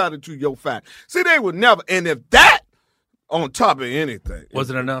not entitled to your fact. See, they would never, and if that on top of anything.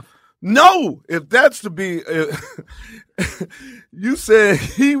 Wasn't enough? No, if that's to be, you said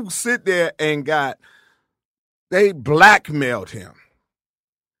he sit there and they blackmailed him,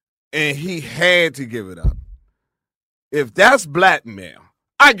 and he had to give it up. If that's blackmail,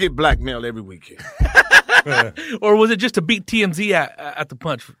 I get blackmailed every weekend. Or was it just to beat TMZ at the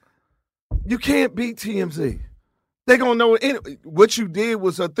punch? You can't beat TMZ. They're going to know what you did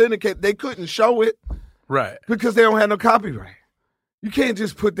was authenticate. They couldn't show it. Right. Because they don't have no copyright. You can't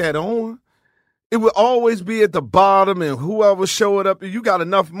just put that on. It will always be at the bottom, and whoever show it up, you got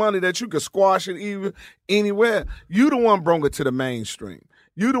enough money that you could squash it even anywhere. You the one brought it to the mainstream.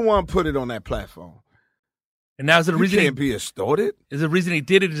 You the one put it on that platform. And now is it a reason you can't be extorted? Is the reason he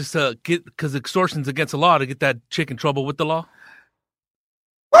did it just to get, because extortion's against the law, to get that chick in trouble with the law?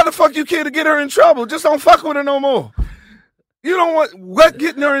 Why the fuck you care to get her in trouble? Just don't fuck with her no more. You don't want what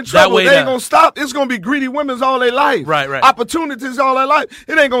getting her in trouble. They ain't gonna stop. It's gonna be greedy women's all their life. Right. Opportunities all their life.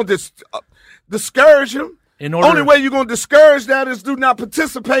 It ain't gonna discourage them. Only way you're gonna discourage that is do not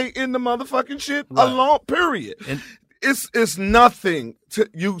participate in the motherfucking shit alone. Period. It's nothing.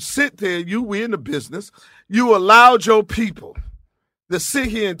 You sit there. We in the business. You allowed your people to sit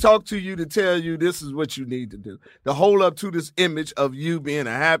here and talk to you to tell you this is what you need to do. To hold up to this image of you being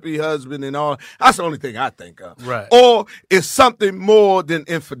a happy husband and all. That's the only thing I think of. Right. Or it's something more than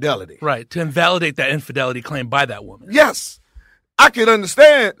infidelity. Right. To invalidate that infidelity claim by that woman. Yes. I can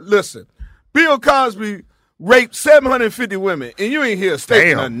understand. Listen, Bill Cosby raped 750 women, and you ain't hear a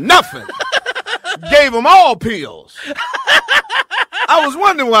statement of nothing. Gave them all pills. I was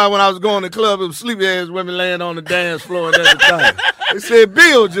wondering why when I was going to the club, it was sleepy ass women laying on the dance floor and everything. They said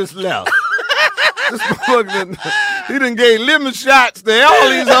Bill just left. This motherfucker, he done gave lemon shots to all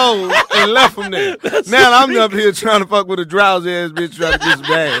these hoes and left them there. Now I'm up here trying to fuck with a drowsy ass bitch trying to get some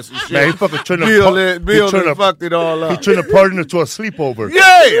ass and shit. Man, he fucking turned Bill fucked it all up. He turned a party into a sleepover.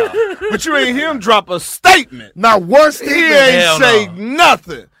 Yeah, but you ain't hear him drop a statement. Not one statement. He ain't say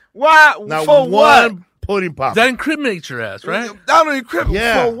nothing. Why? Not for what? Pudding pop. That incriminates your ass, right? That don't incriminate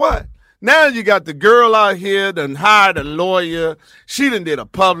for what? Now you got the girl out here done hired a lawyer. She done did a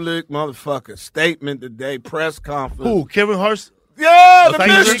public motherfucking statement today, press conference. Who? Kevin Hart? Yeah, the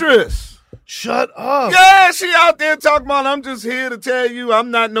mistress. Shut up. Yeah, she out there talking about, I'm just here to tell you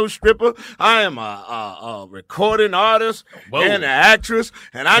I'm not no stripper. I am a recording artist and an actress,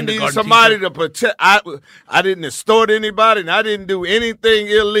 and I need somebody to protect. I didn't extort anybody, and I didn't do anything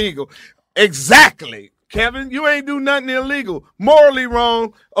illegal. Exactly. Kevin, you ain't do nothing illegal. Morally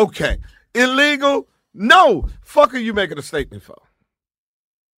wrong, okay. Illegal, no. Fuck are you making a statement for?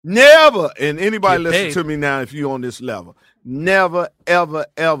 Never, and anybody listen to me now if you on this level, never, ever,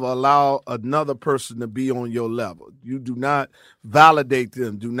 ever allow another person to be on your level. You do not validate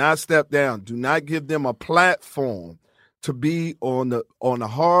them. Do not step down. Do not give them a platform to be on the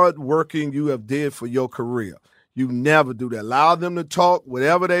hard working you have did for your career. You never do that. Allow them to talk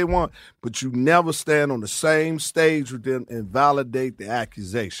whatever they want, but you never stand on the same stage with them and validate the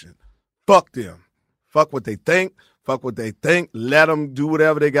accusation. Fuck them. Fuck what they think. Fuck what they think. Let them do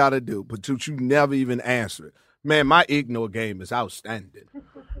whatever they got to do, but you never even answer it. Man, my ignore game is outstanding.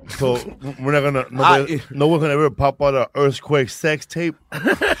 So we're not gonna. No one's gonna ever pop out an earthquake sex tape.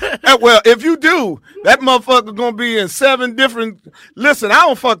 Well, if you do, that motherfucker gonna be in 7 different. Listen, I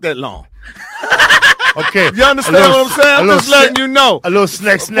don't fuck that long. Okay. You understand what I'm saying? I'm just letting you know. A little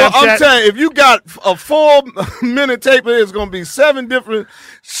Snapchat. Well, I'm telling you, if you got a 4-minute tape, it's going to be 7 different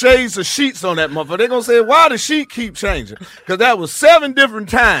shades of sheets on that motherfucker. They're going to say, why the sheet keep changing? Because that was 7 different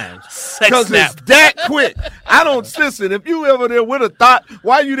times. Because it's that quick. I don't, listen, if you ever there with a thought,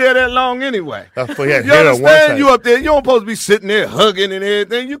 why you there that long anyway? You understand? You up there, you don't supposed to be sitting there hugging and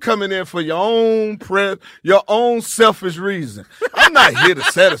everything. You come in there for your own selfish reason. I'm not here to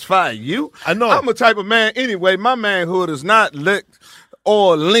satisfy you. I know. I'm a type of man anyway. My manhood is not linked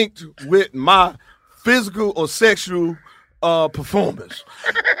with my physical or sexual performance.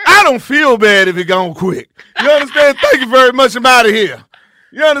 I don't feel bad if it gone quick. You understand? Thank you very much. I'm out of here.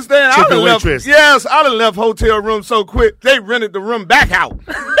 You understand? I done left hotel room so quick they rented the room back out.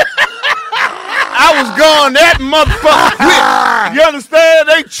 I was gone that motherfucker quick. You understand?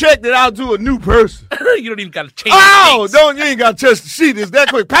 They checked it out to a new person. You don't even got to change the sheets. You ain't got to touch the sheet. It's that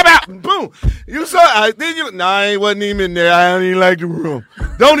quick. Pop out and boom. You saw it. I wasn't even in there. I don't even like the room.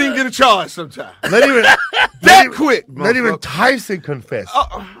 Don't even get a charge sometimes. Quick. Not even Tyson confessed.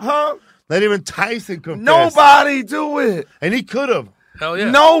 Huh? Not even Tyson confessed. Nobody do it. And he could have. Hell yeah.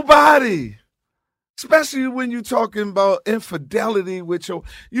 Nobody. Especially when you're talking about infidelity with you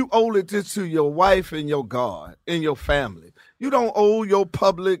owe it to your wife and your God and your family. You don't owe your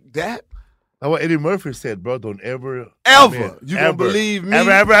public that. That's what Eddie Murphy said, bro. Don't ever. You gonna believe me?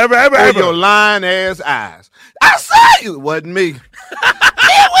 Ever. Your lying ass eyes. I saw you. It wasn't me. It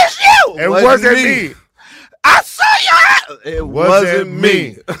was you. It wasn't me. I saw you. It wasn't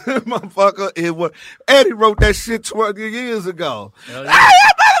me. Motherfucker, it was. Eddie wrote that shit 20 years ago. Yeah.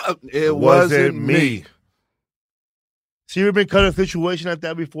 It wasn't me. So you ever been caught in a situation like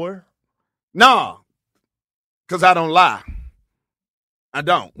that before? No, because I don't lie. I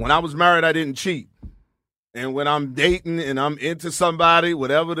don't. When I was married, I didn't cheat. And when I'm dating and I'm into somebody,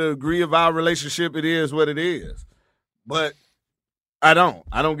 whatever the degree of our relationship, it is what it is. But I don't.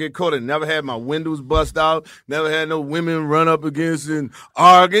 I don't get caught. I never had my windows bust out. Never had no women run up against and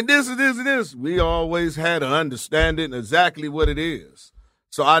argue this and this and this. We always had an understanding exactly what it is.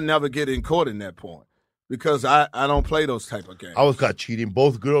 So I never get in caught in that point because I don't play those type of games. I was caught cheating.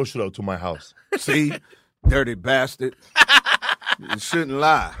 Both girls showed up to my house. See? Dirty bastard. You shouldn't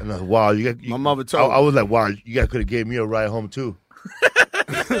lie. And I was, wow, my mother told me. I was like, wow, you guys could have gave me a ride home too.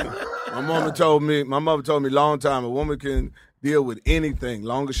 My mother told me a long time, a woman can deal with anything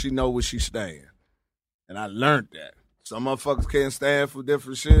long as she know where she stand. And I learned that. Some motherfuckers can't stand for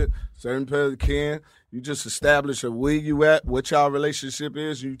different shit. Certain people can. You just establish where you at, what y'all relationship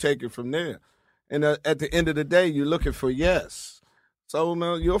is, and you take it from there. And at the end of the day, you're looking for yes. So,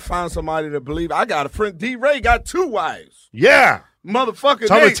 man, you'll find somebody to believe. I got a friend, D-Ray got 2 wives. Yeah. Motherfucker,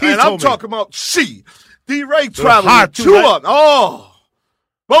 and I'm talking about she. D-Ray traveling with 2 of them. Oh,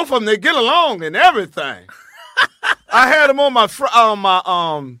 both of them, they get along and everything. I had him on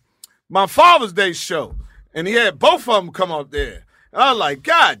my Father's Day show, and he had both of them come up there. And I was like,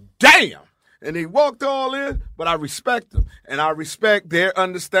 God damn. And he walked all in, but I respect them. And I respect their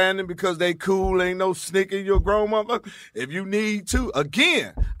understanding because they cool, ain't no sneaking, you're a grown motherfucker. If you need to,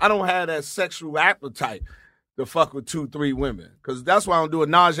 again, I don't have that sexual appetite to fuck with 2, 3 women. Because that's why I don't do a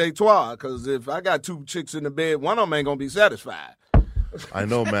nage a trois. Because if I got 2 chicks in the bed, one of them ain't going to be satisfied. I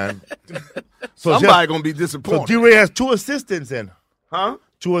know, man. Somebody going to be disappointed. So D-Ray has 2 assistants then? Huh?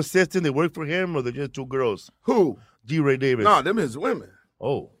 2 assistants, they work for him, or they're just 2 girls? Who? D-Ray Davis. No, them is women.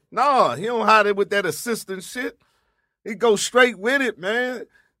 Oh. No, he don't hide it with that assistant shit. He go straight with it, man.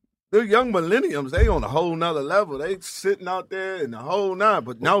 The young millenniums, they on a whole nother level. They sitting out there in the whole nine.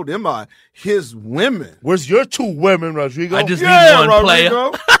 But no, them are his women. Where's your 2 women, Rodrigo? I just need one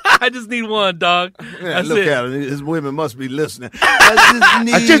player. I just need one, dog. Yeah, look at him. His women must be listening.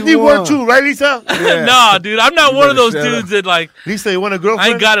 I just need one too, right, Lisa? Yeah. Nah, dude, I'm not one of those dudes that like. Lisa, you want a girlfriend?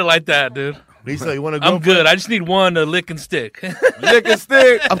 I ain't got it like that, dude. Lisa, you want a girlfriend? I'm good. I just need one to lick and stick. Lick and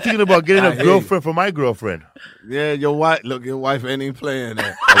stick. I'm thinking about getting a girlfriend for my girlfriend. Yeah, your wife. Look, your wife ain't even playing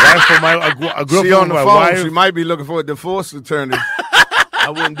that. A wife for a girlfriend she on the for my phone. wife. She might be looking for a divorce attorney. I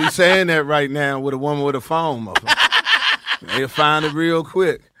wouldn't be saying that right now with a woman with a phone. They'll find it real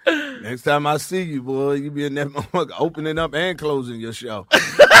quick. Next time I see you, boy, you be in that motherfucker opening up and closing your show.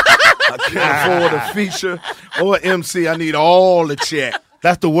 I can't afford a feature or an MC. I need all the check.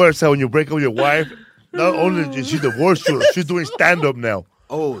 That's the worst. How when you break up with your wife, not only is she divorced you, she's doing stand-up now.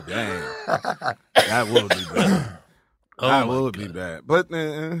 Oh, damn. That would be bad. That would be bad. But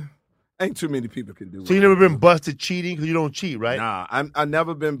ain't too many people can do it. So you never been busted cheating because you don't cheat, right? Nah, I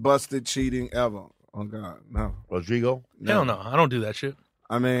never been busted cheating ever. Oh, God, no. Rodrigo? Hell no. I don't do that shit.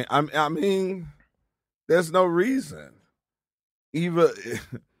 I mean, there's no reason. Either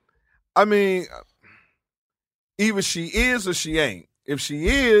she is or she ain't. If she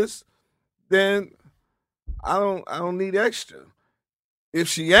is, then I don't need extra. If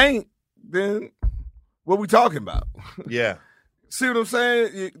she ain't, then what we talking about? Yeah. See what I'm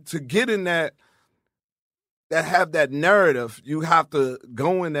saying? To get in that have that narrative, you have to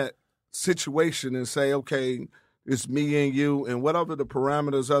go in that situation and say, okay, it's me and you, and whatever the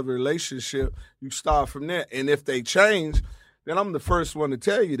parameters of the relationship, you start from there. And if they change, then I'm the first one to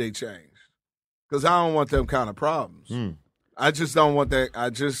tell you they change. Because I don't want them kind of problems. I just don't want that. I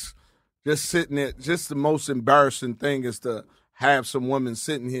just sitting there, just the most embarrassing thing is to have some woman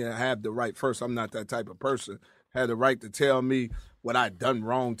sitting here and have the right, first, I'm not that type of person, had the right to tell me what I done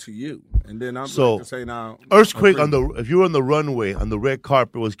wrong to you. And then I'm like to say now. Earthquake if you were on the runway, on the red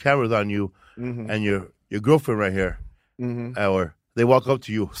carpet, was cameras on you, and your girlfriend right here, or they walk up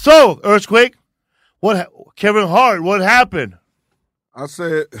to you. So, Earthquake, Kevin Hart, what happened? I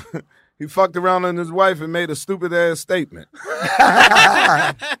said, he fucked around on his wife and made a stupid ass statement.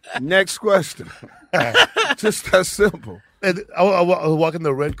 Next question. Just that simple. And I was walking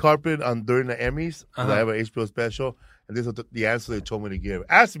the red carpet during the Emmys. I have an HBO special, and this is the answer they told me to give.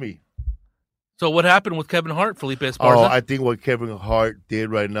 Ask me. So what happened with Kevin Hart, Felipe Esparza? Oh, I think what Kevin Hart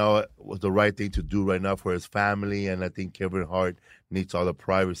did right now was the right thing to do right now for his family, and I think Kevin Hart needs all the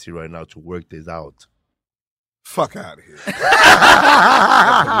privacy right now to work this out. Fuck out of here.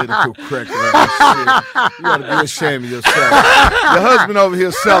 Political correct shit. You ought to be ashamed of yourself. Your husband over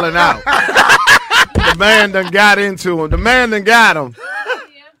here selling out. The man done got into him. The man done got him.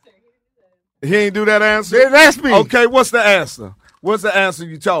 He ain't do that answer? They asked me. Okay, what's the answer? What's the answer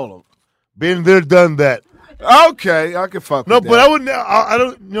you told him? Been there, done that. Okay, I can fuck No, with that. but I would. I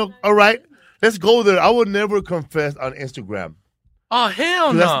don't. All right, let's go there. I would never confess on Instagram. Oh,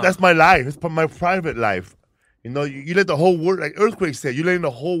 hell no. That's my life. It's my private life. You let the whole world, like Earthquake said, you letting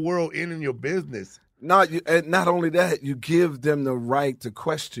the whole world in your business. And not only that, you give them the right to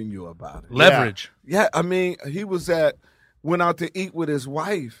question you about it. Leverage. Yeah, I mean, he went out to eat with his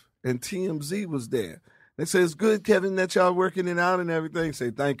wife, and TMZ was there. They say, it's good, Kevin, that y'all working it out and everything. Say,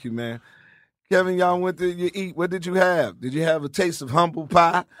 thank you, man. Kevin, y'all went to eat. What did you have? Did you have a taste of humble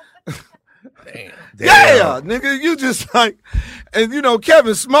pie? Damn. Yeah, nigga, you just like, and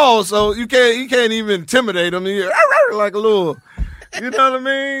Kevin's small, so he can't even intimidate him. He's like a little, you know what I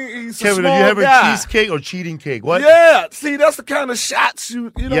mean? He's Kevin, a small are you having guy. cheesecake or cheating cake? What? Yeah, see, that's the kind of shots you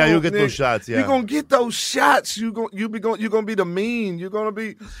know. Yeah, you'll get those shots. Yeah, you're gonna get those shots. You're gonna be the mean. You're gonna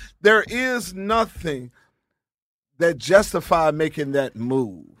be. There is nothing that justify making that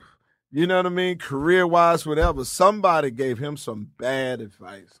move. You know what I mean? Career-wise, whatever. Somebody gave him some bad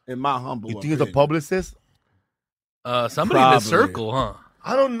advice, in my humble opinion. You think it's a publicist? Somebody in the circle, huh?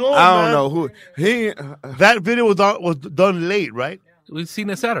 I don't know, I man. don't know who. That video was done late, right? We've seen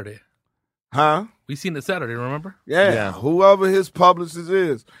it Saturday. Huh? We seen it Saturday, remember? Yeah. Whoever his publicist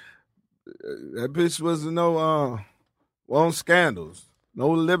is. That bitch wasn't on scandals.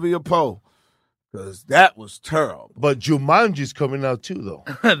 No Olivia Poe. Because that was terrible. But Jumanji's coming out too, though.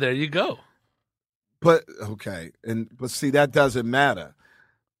 There you go. But, okay. But see, that doesn't matter.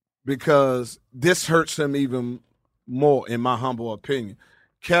 Because this hurts him even more, in my humble opinion.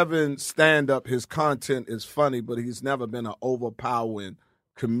 Kevin's stand-up, his content is funny, but he's never been an overpowering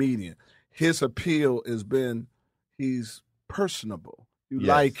comedian. His appeal has been he's personable. You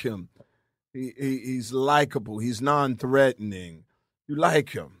like him. He's likable. He's non-threatening. You like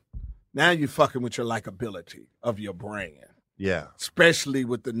him. Now you're fucking with your likability of your brand. Yeah. Especially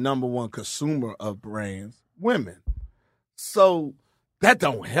with the number one consumer of brands, women. So that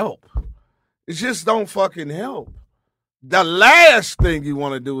don't help. It just don't fucking help. The last thing you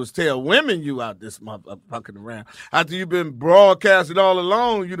want to do is tell women you out this motherfucking around. After you've been broadcasted all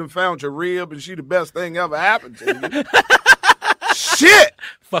along, you done found your rib and she the best thing ever happened to you. Shit!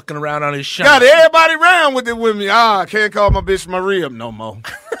 Fucking around on his shot. Got everybody around with it with me. I can't call my bitch my rib no more.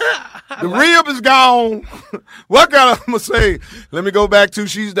 The rib is gone. What kind of, I'm going to say, let me go back to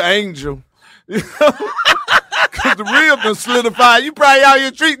she's the angel. Because the rib done solidified. You probably out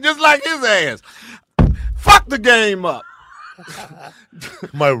here treating just like his ass. Fuck the game up.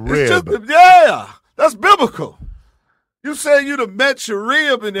 My rib. That's biblical. You say you'd have met your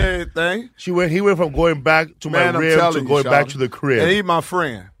rib and everything. He went from going back to my rib to going back to the crib. And he's my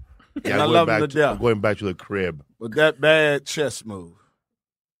friend. Yeah, and I love him to death. Going back to the crib. With that bad chest move.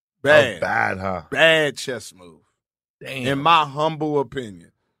 Bad. Oh, bad, huh? Bad chest move. Damn. In my humble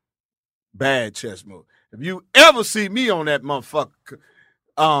opinion. Bad chest move. If you ever see me on that motherfucker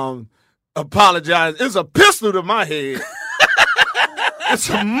apologize, it's a pistol to my head. It's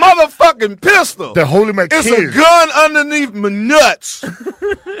a motherfucking pistol. They're holding my kids. It's a gun underneath my nuts. The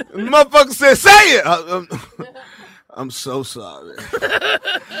motherfucker said, say it. I'm so sorry.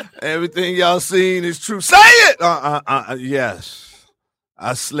 Everything y'all seen is true. Say it. Yes.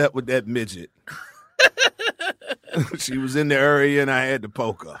 I slept with that midget. She was in the area and I had to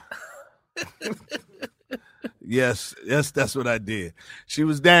poke her. Yes, that's what I did. She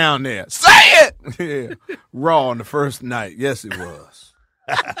was down there. Say it! Yeah. Raw on the first night. Yes, it was.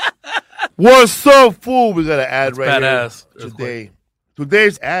 What's up, fool? We got an ad right badass. here today.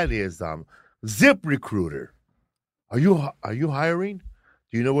 Today's ad is ZipRecruiter. Are you hiring?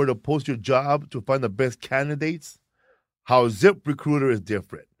 Do you know where to post your job to find the best candidates? How ZipRecruiter is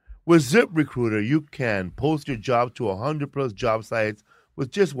different. With ZipRecruiter, you can post your job to 100+ job sites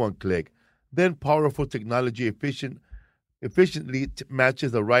with just one click. Then powerful technology efficiently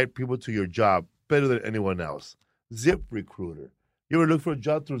matches the right people to your job better than anyone else. ZipRecruiter. You ever look for a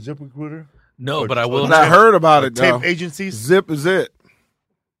job through ZipRecruiter? No, but I will. But I heard about it, though. Temp agencies? Zip is it.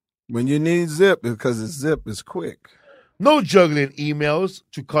 When you need Zip, because Zip is quick. No juggling emails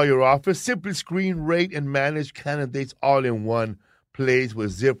to call your office. Simply screen, rate, and manage candidates all in one place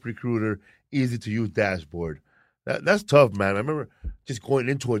with ZipRecruiter easy-to-use dashboard. That's tough, man. I remember just going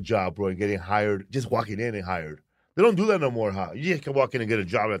into a job, bro, and getting hired, just walking in and hired. They don't do that no more, huh? You just can walk in and get a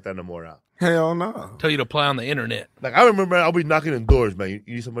job like that no more, huh? Hell no. Tell you to apply on the internet. Like, I remember I'll be knocking on doors, man.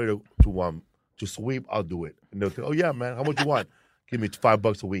 You need somebody to sweep? I'll do it. And they'll say, oh, yeah, man, how much you want? Give me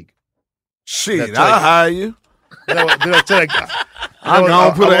 $5 a week. Shit, I'll hire you. They'll tell like, I'm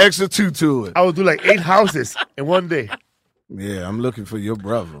going to put an extra 2 to it. I will do like 8 houses in one day. Yeah, I'm looking for your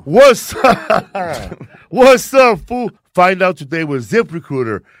brother. What's up? What's up, fool? Find out today where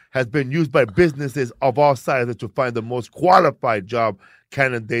ZipRecruiter has been used by businesses of all sizes to find the most qualified job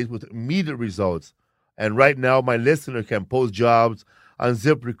candidates with immediate results. And right now, my listener can post jobs on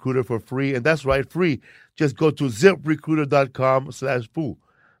ZipRecruiter for free. And that's right, free. Just go to ZipRecruiter.com/fool.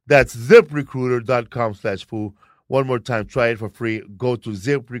 That's ZipRecruiter.com/fool. One more time, try it for free. Go to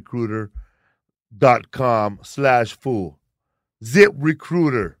ZipRecruiter.com/fool.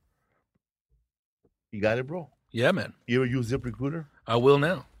 ZipRecruiter. You got it, bro? Yeah, man. You ever use ZipRecruiter? I will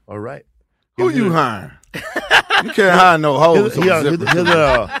now. All right. Who you hiring? You can't hire no hoes.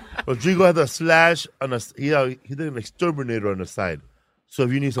 Rodrigo has a slash on he did an exterminator on the side. So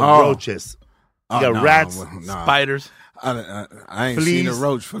if you need some roaches, you got rats, spiders. I ain't fleas. seen a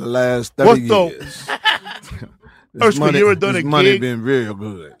roach for the last 30 years. This money, you ever done a money gig? been real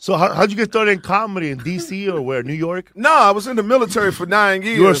good. So how'd you get started in comedy in D.C. or where? New York? No, I was in the military for 9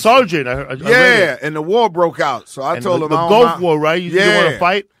 years. You were a sergeant. I read it. And the war broke out. So I told him the I don't Gulf mind. War, right? You didn't want to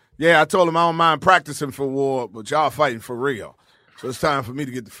fight? Yeah, I told him I don't mind practicing for war, but y'all fighting for real. So it's time for me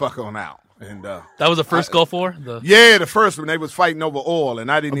to get the fuck on out. And that was the first Gulf War? The first one. They was fighting over oil,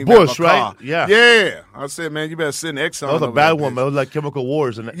 and I didn't even Bush, have a car. right? Yeah. Yeah. I said, man, you better send Exxon. That was a bad one, man. It was like chemical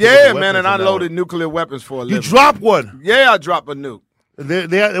wars. And man, and I loaded nuclear weapons for a living. You dropped one. Yeah, I dropped a nuke.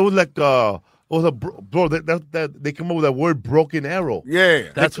 It was like it was a bro. They came up with that word "broken arrow." Yeah,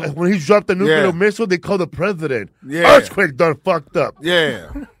 that's when he dropped the nuclear missile. They called the president. Yeah, earthquake done fucked up.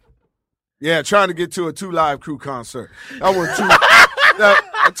 Yeah, yeah, trying to get to a 2 Live Crew concert. I was too.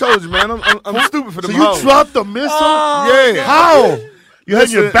 I told you, man, I'm stupid for the. So you dropped the missile? Yeah. How? You had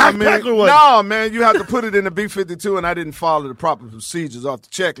your backpack or what? No, man, you have to put it in the B-52, and I didn't follow the proper procedures off the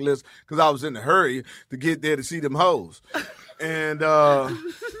checklist because I was in a hurry to get there to see them hoes. And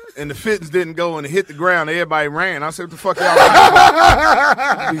the fittings didn't go and it hit the ground. Everybody ran. I said, what the fuck y'all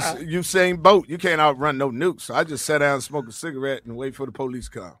running? Usain Bolt. You can't outrun no nukes. So I just sat down and smoked a cigarette and wait for the police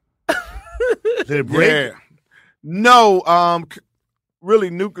to come. Did it break? Yeah. No, really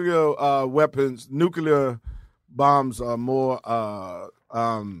nuclear weapons, nuclear bombs are more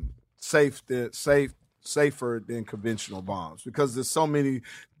safer than conventional bombs because there's so many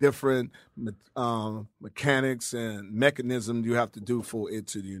different mechanics and mechanisms you have to do for it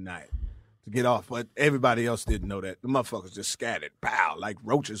to unite, to get off. But everybody else didn't know that. The motherfuckers just scattered, pow, like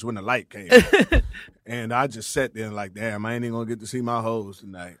roaches when the light came. And I just sat there like, damn, I ain't even gonna get to see my hoes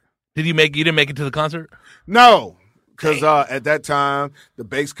tonight. You didn't make it to the concert? No. Because at that time, the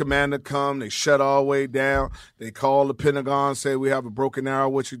base commander come, they shut all the way down. They call the Pentagon, say we have a broken arrow.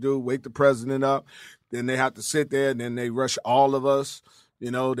 What you do? Wake the president up. Then they have to sit there, and then they rush all of us. You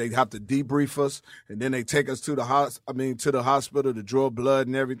know, they have to debrief us, and then they take us to the hospital to draw blood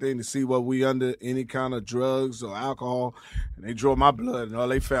and everything to see what we under any kind of drugs or alcohol. And they drew my blood, and all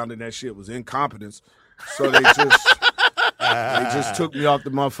they found in that shit was incompetence. So they just took me off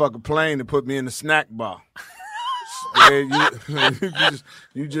the motherfucking plane and put me in the snack bar. Yeah,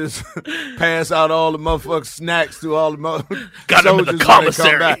 you just pass out all the motherfucking snacks to all the got them in the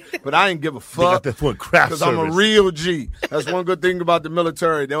commissary. But I ain't give a fuck because I'm a real G. That's one good thing about the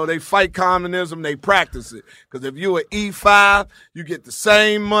military. They fight communism, they practice it. Because if you're an E5, you get the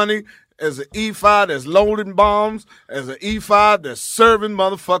same money as an E5 that's loading bombs, as an E5 that's serving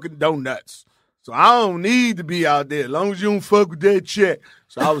motherfucking donuts. So I don't need to be out there as long as you don't fuck with that check.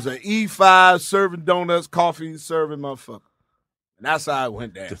 So I was an E5 serving donuts, coffee serving motherfucker. And that's how it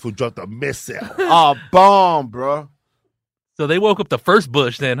went down. The fool dropped a missile. Bomb, bro. So they woke up the first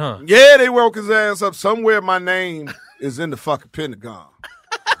Bush then, huh? Yeah, they woke his ass up. Somewhere my name is in the fucking Pentagon.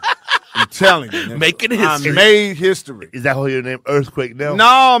 I'm telling you. Making history. I made history. Is that how your name Earthquake now?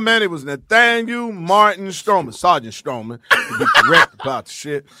 No, man, it was Nathaniel Martin Stroman, Sergeant Stroman, to be correct about the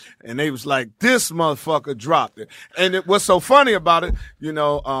shit. And they was like, this motherfucker dropped it. And what's so funny about it,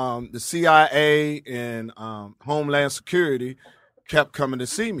 the CIA and Homeland Security kept coming to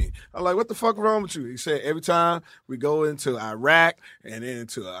see me. I'm like, what the fuck wrong with you? He said, every time we go into Iraq and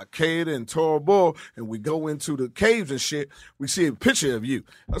into Al-Qaeda and Tora Bora and we go into the caves and shit, we see a picture of you.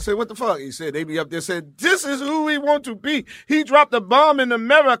 I said, what the fuck? He said, they be up there said, this is who we want to be. He dropped a bomb in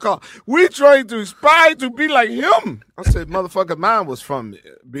America. We trying to aspire to be like him. I said, motherfucker, mine was from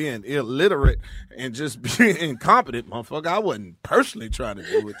being illiterate and just being incompetent, motherfucker. I wasn't personally trying to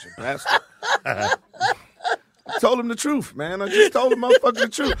do it, you bastard. I told him the truth, man. I just told him motherfucker the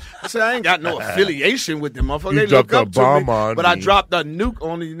truth. I said, I ain't got no affiliation with them motherfuckers. They look up to me, but I dropped a nuke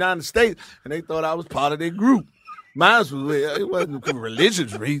on the United States, and they thought I was part of their group. Mine was, it wasn't for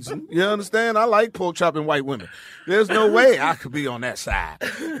religious reason. You understand? I like pork chopping white women. There's no way I could be on that side.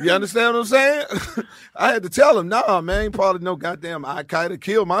 You understand what I'm saying? I had to tell him, nah, man, ain't part of no goddamn Al-Qaeda.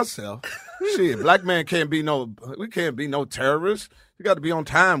 Kill myself. Shit, black man we can't be no terrorists. You got to be on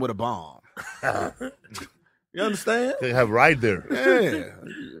time with a bomb. You understand? They have right there.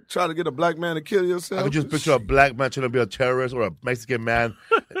 Yeah. Try to get a black man to kill yourself. I could just picture a black man trying to be a terrorist or a Mexican man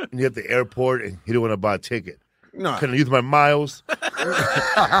and you're at the airport and he don't want to buy a ticket. No. Can I use my miles?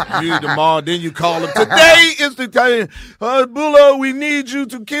 You tomorrow, then you call him. Today is the time. Bulo, we need you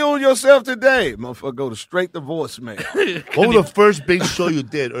to kill yourself today. Motherfucker, go to straight to voicemail. What was the first big show you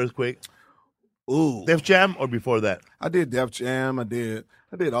did, Earthquake? Ooh. Def Jam or before that? I did Def Jam. I did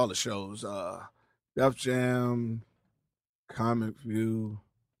all the shows. Def Jam, Comic View.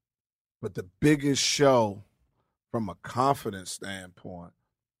 But the biggest show from a confidence standpoint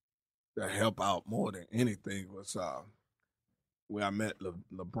that helped out more than anything was where I met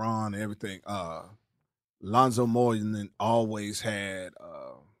LeBron and everything. Lonzo Mourning always had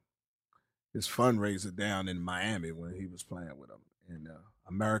his fundraiser down in Miami when he was playing with him in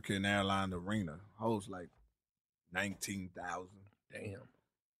American Airlines Arena. Holds like 19,000. Damn.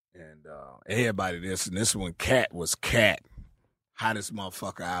 And everybody this one Cat was Cat. Hottest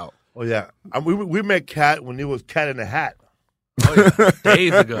motherfucker out. Oh, yeah. We met Cat when he was Cat in the Hat. Oh, yeah.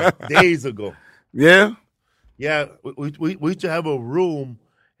 Days ago. Days ago. Yeah? Yeah. We used to have a room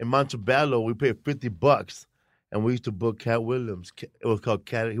in Montebello. We paid $50, and we used to book Cat Williams. It was called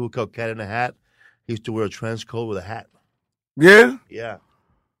Cat. He was called Cat in the Hat. He used to wear a trench coat with a hat. Yeah? Yeah.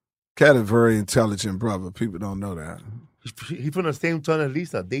 Cat is a very intelligent brother. People don't know that. He's from the same town as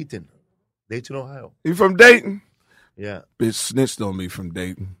Lisa, Dayton, Ohio. You from Dayton? Yeah. Bitch snitched on me from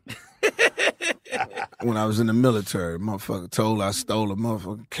Dayton. When I was in the military, motherfucker told I stole a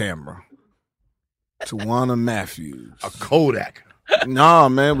motherfucking camera. Tawana Matthews. A Kodak. Nah,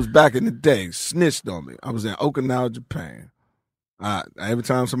 man, it was back in the day. Snitched on me. I was in Okinawa, Japan. Every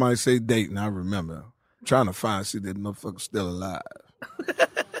time somebody say Dayton, I remember. I'm trying to see that motherfucker still alive.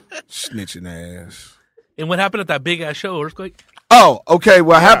 Snitching ass. And what happened at that big ass show, Earthquake? Oh, okay.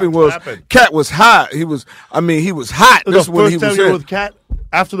 What happened was Cat was hot. He was hot. This was the first time you were with Cat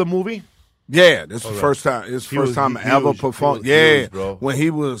after the movie? Yeah, this was the first time. It's the first time I ever performed. Yeah, bro. When he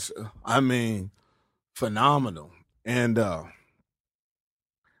was, phenomenal. And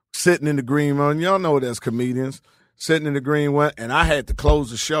sitting in the green room, y'all know it as comedians, sitting in the green room, and I had to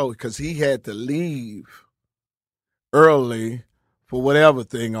close the show because he had to leave early for whatever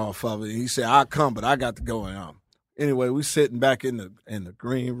thing off of it. He said, I'll come, but I got to go. Anyway, we sitting back in the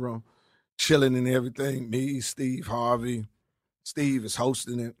green room, chilling and everything. Me, Steve Harvey. Steve is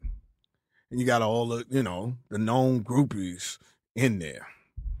hosting it. And you got all the, the known groupies in there.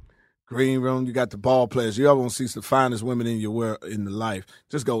 Green room, you got the ball players. You ever want to see the finest women in your world, in the life,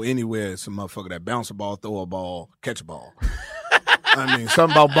 just go anywhere. Some motherfucker that bounce a ball, throw a ball, catch a ball.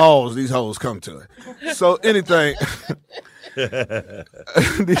 Something about balls, these hoes come to it. So anything,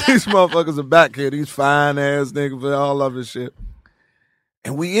 these motherfuckers are back here, these fine ass niggas, all of this shit.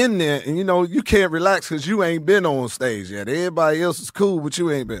 And we in there, and you can't relax because you ain't been on stage yet. Everybody else is cool, but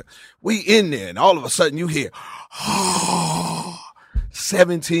you ain't been. We in there, and all of a sudden you hear,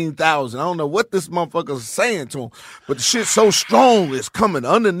 17,000. I don't know what this motherfucker's saying to him, but the shit's so strong, it's coming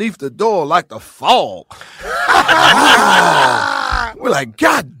underneath the door like the fog. We're like,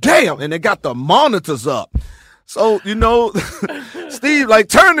 God damn. And they got the monitors up. So, Steve,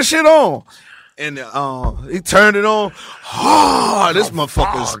 turn the shit on. And he turned it on. This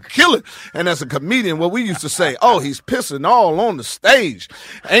motherfucker's killing. And as a comedian, what we used to say, he's pissing all on the stage.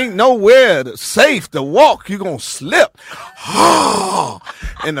 Ain't nowhere safe to walk. You're going to slip.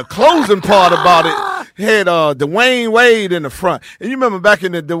 And the closing part about it had Dwayne Wade in the front. And you remember back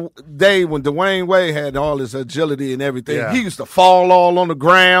in the day when Dwayne Wade had all his agility and everything. Yeah. He used to fall all on the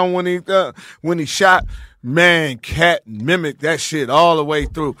ground when he shot. Man, Cat mimicked that shit all the way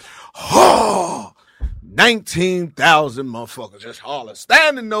through. 19,000 motherfuckers just holler,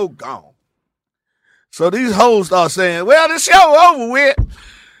 standing no gone. So these hoes start saying, well, the show over with.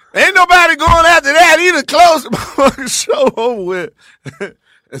 Ain't nobody going after that. Either close the motherfucking show over with.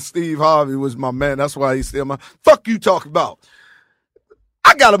 And Steve Harvey was my man. That's why he's still my, fuck you talking about.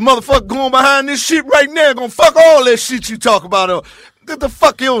 I got a motherfucker going behind this shit right now. Gonna fuck all that shit you talk about. The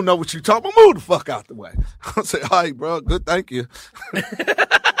fuck you don't know what you talking about. Move the fuck out the way. I say, all right, bro. Good, thank you.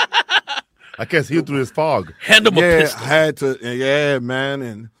 I guess he through his fog. Hand him a pistol. I had to, yeah, man.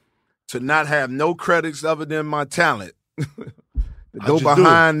 And to not have no credits other than my talent. To go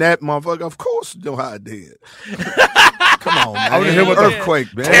behind that motherfucker, of course you know how I did. Come on, man. I want to hear what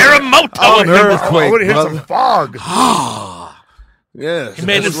earthquake, man. Terremoto. Earthquake, I want to hear brother. some fog. Yes. He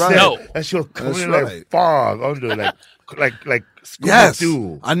made it that's right. snow. That shit coming That's in right. like fog under like Yes.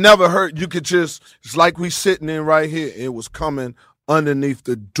 Scooby-Doo. I never heard you could just, it's like we sitting in right here. It was coming underneath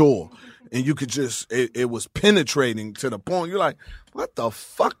the door. And you could just, it was penetrating to the point. You're like, what the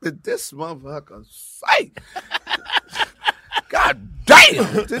fuck did this motherfucker say? God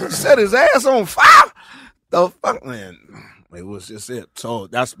damn. Did he set his ass on fire? The fuck, man. It was just it. So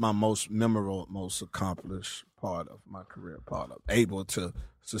that's my most memorable, most accomplished part of my career, able to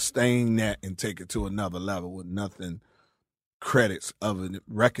sustain that and take it to another level with nothing credits of it,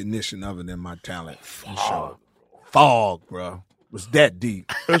 recognition other than my talent. Fog, bro. Was that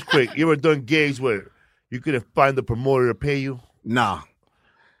deep. Earthquake, you ever done gigs where you couldn't find the promoter to pay you? Nah.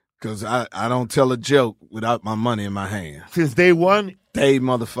 Because I don't tell a joke without my money in my hand. Since day one? Day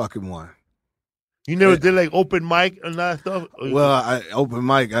motherfucking one. You never did like open mic and that stuff? Well, open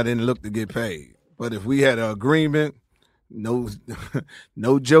mic, I didn't look to get paid. But if we had an agreement, no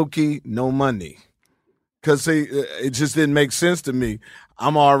jokey, no money. Because, see, it just didn't make sense to me.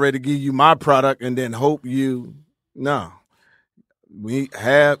 I'm already give you my product and then hope you, no.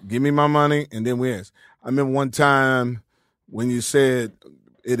 Give me my money and then we ask. I remember one time when you said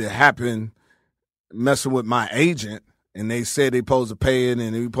it had happened messing with my agent and they said they supposed to pay it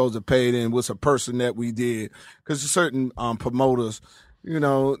and we supposed to pay it and it was a person that we did. Because certain promoters, you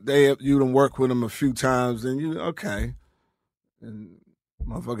know, you done work with them a few times and you, okay. And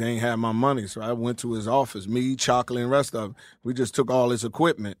motherfucker ain't had my money. So I went to his office, me, Chocolate, and the rest of them. We just took all his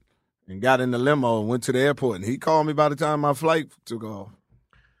equipment and got in the limo and went to the airport. And he called me by the time my flight took off.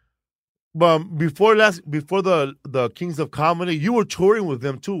 But before the Kings of Comedy, you were touring with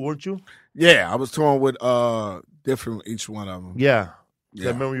them too, weren't you? Yeah, I was touring with different each one of them. Yeah. Yeah.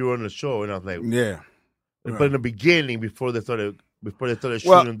 I remember you were on the show and I was like, Yeah. but in the beginning, before they started shooting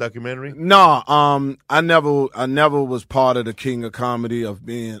the documentary. No, I never was part of the King of Comedy of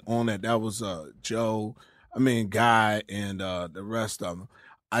being on it. That was Guy, and the rest of them.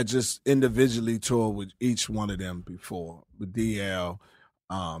 I just individually toured with each one of them before. With DL,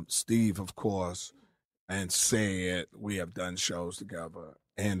 Steve, of course, and Said. We have done shows together.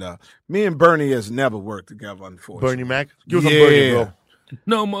 And me and Bernie has never worked together, unfortunately. Bernie Mac? Give us some Bernie, bro.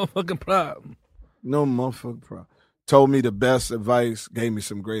 No motherfucking problem. No motherfucking problem. Told me the best advice, gave me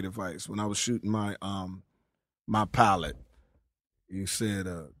some great advice. When I was shooting my my pilot, he said,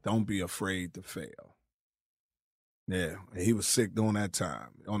 don't be afraid to fail. Yeah, he was sick during that time.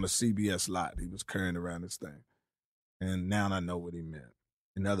 On the CBS lot, he was carrying around this thing. And now I know what he meant.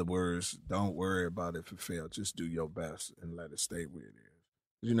 In other words, don't worry about if it fails. Just do your best and let it stay where it is.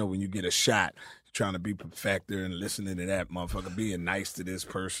 You know, when you get a shot, you're trying to be perfecter and listening to that motherfucker, being nice to this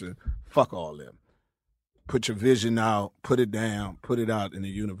person, fuck all them. Put your vision out, put it down, put it out in the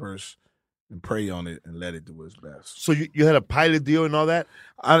universe, and pray on it and let it do its best. So you had a pilot deal and all that?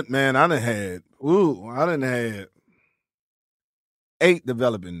 I done had 8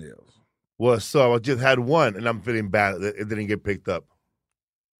 development deals. Well, so I just had one, and I'm feeling bad that it didn't get picked up.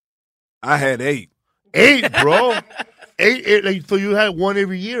 I had 8. 8, bro. 8 like, so you had one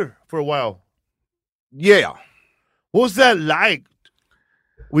every year for a while. Yeah. What was that like?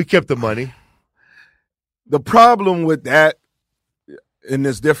 We kept the money. The problem with that, and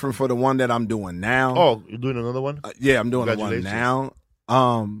it's different for the one that I'm doing now. Oh, you're doing another one? Yeah, I'm doing the one now.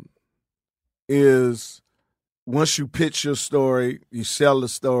 Is once you pitch your story, you sell the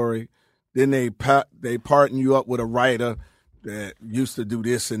story, then they partner you up with a writer that used to do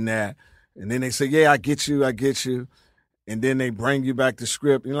this and that, and then they say, "Yeah, I get you," and then they bring you back the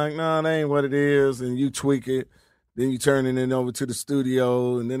script. You're like, "No, that ain't what it is," and you tweak it. Then you turn it in over to the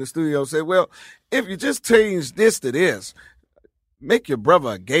studio, and then the studio say, "Well, if you just change this to this, make your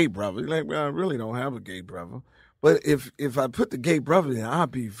brother a gay brother." You're like, "Well, I really don't have a gay brother. But if I put the gay brother in, I'll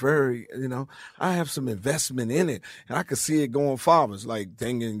be very, I have some investment in it, and I can see it going forward." It's like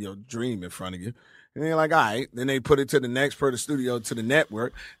dangling your dream in front of you. And they're like, all right. Then they put it to the next per the studio, to the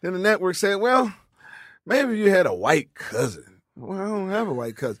network. Then the network said, "Well, maybe you had a white cousin." Well, I don't have a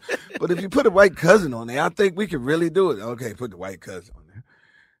white cousin. But if you put a white cousin on there, I think we could really do it. Okay, put the white cousin on there.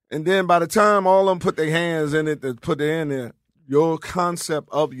 And then by the time all of them put their hands in it to put it in there, your concept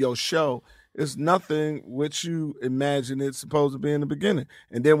of your show is nothing which you imagine it's supposed to be in the beginning.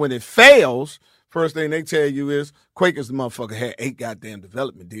 And then when it fails, first thing they tell you is, Quakers, the motherfucker, had 8 goddamn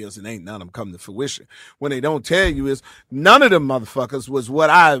development deals and ain't none of them come to fruition. When they don't tell you is, none of them motherfuckers was what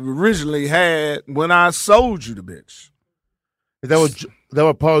I originally had when I sold you the bitch. Is that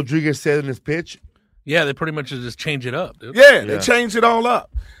what Paul Rodriguez said in his pitch? Yeah, they pretty much just change it up, dude. Yeah, they changed it all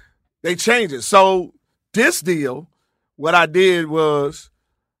up. They changed it. So this deal, what I did was,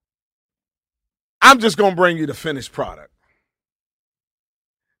 I'm just going to bring you the finished product.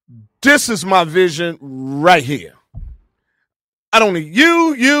 This is my vision right here. I don't need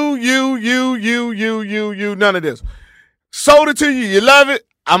you, none of this. Sold it to you. You love it.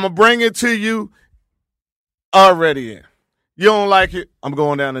 I'm going to bring it to you already in. You don't like it, I'm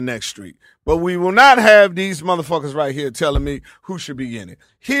going down the next street. But we will not have these motherfuckers right here telling me who should be in it.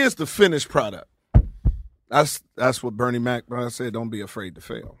 Here's the finished product. That's what Bernie Mac said, don't be afraid to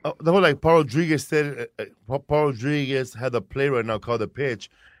fail. The whole, like Paul Rodriguez said, Paul Rodriguez had a play right now called The Pitch.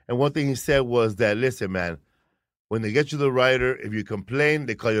 And one thing he said was that, listen, man, when they get you the writer, if you complain,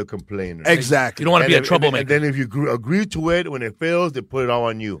 they call you a complainer. Exactly. You don't want to be a troublemaker. And then if you agree to it, when it fails, they put it all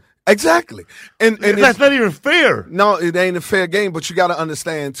on you. Exactly. And that's not even fair. No, it ain't a fair game, but you got to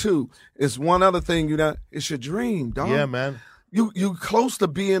understand, too, it's one other thing, it's your dream, dog. Yeah, man. You close to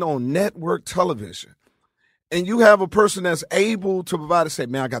being on network television. And you have a person that's able to provide and say,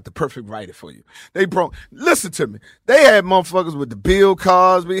 man, I got the perfect writer for you. Listen to me. They had motherfuckers with the Bill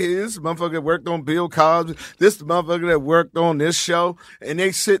Cosby. This motherfucker that worked on Bill Cosby. This the motherfucker that worked on this show. And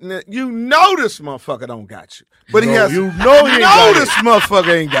they sitting there. You know this motherfucker don't got you. But this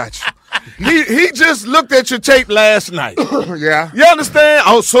motherfucker ain't got you. He just looked at your tape last night. Yeah. You understand?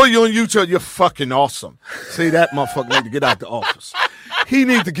 Oh, saw you on YouTube. You're fucking awesome. See, that motherfucker need to get out the office. He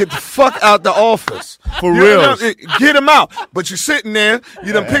needs to get the fuck out the office. For real. Get him out. But you're sitting there,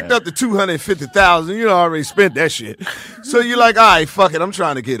 you done picked up the $250,000, you done already spent that shit. So you're like, all right, fuck it, I'm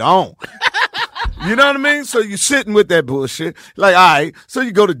trying to get on. You know what I mean? So you're sitting with that bullshit. Like, all right, so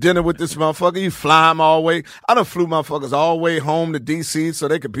you go to dinner with this motherfucker, you fly him all the way. I done flew motherfuckers all the way home to D.C. so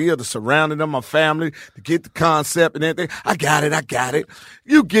they could be able to surround them, my family, to get the concept and everything. I got it.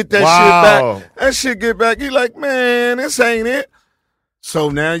 You get that shit back. That shit get back. You like, man, this ain't it.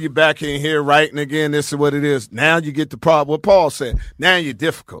 So now you're back in here writing again. This is what it is. Now you get the problem. What Paul said. Now you're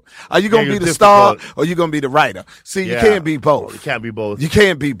difficult. Are you going to be the star or you going to be the writer? See, you can't be both. You can't be both. You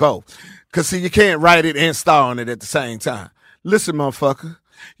can't be both. Because, see, you can't write it and star on it at the same time. Listen, motherfucker,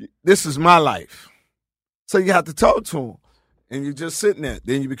 this is my life. So you have to talk to him. And you're just sitting there.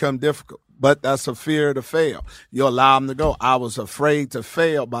 Then you become difficult. But that's a fear to fail. You allow them to go. I was afraid to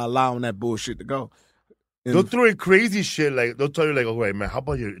fail by allowing that bullshit to go. They'll throw in crazy shit. Like, they'll tell you, like, okay, man, how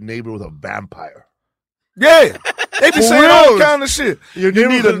about your neighbor with a vampire? Yeah. They be saying all kind of shit. You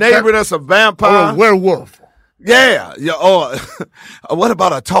need a neighbor that's a vampire. Or a werewolf. Yeah. Or what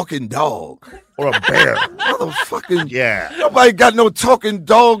about a talking dog? Or a bear. Motherfucking. Yeah. Nobody got no talking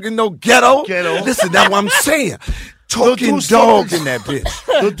dog in no ghetto. Listen, that's what I'm saying. Talking dog in that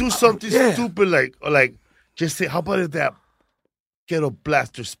bitch. They'll do something stupid like, just say, how about if that ghetto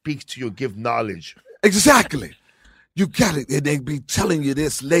blaster speaks to you, give knowledge? Exactly. You got it. And they be telling you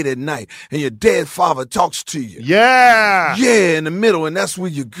this late at night, and your dead father talks to you. Yeah. Yeah, in the middle, and that's where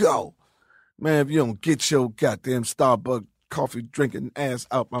you go. Man, if you don't get your goddamn Starbucks coffee drinking ass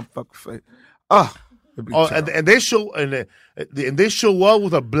out my fucking face. And they show and they show up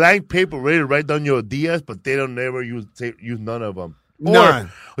with a blank paper ready to write down your ideas, but they don't never use none of them.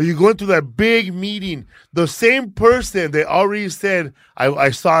 None. Or you go into that big meeting, the same person they already said, I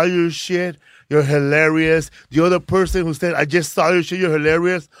saw your shit. You're hilarious. The other person who said, I just saw your shit, you're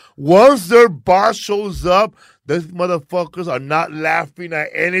hilarious. Once their boss shows up, those motherfuckers are not laughing at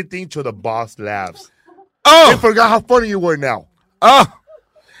anything till the boss laughs. They forgot how funny you were now.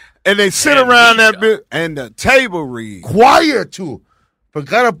 And they sit around that bit and the table reads. Quiet too.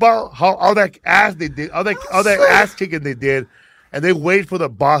 Forgot about how all that ass they did, all that ass kicking they did, and they wait for the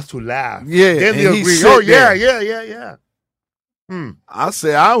boss to laugh. Yeah. Then they agree. Oh, yeah. I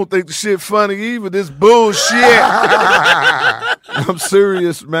say, I don't think the shit funny either. This bullshit. I'm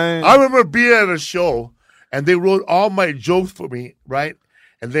serious, man. I remember being at a show, and they wrote all my jokes for me, right?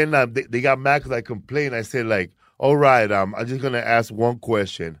 And then they got mad because I complained. I said, like, all right, I'm just going to ask one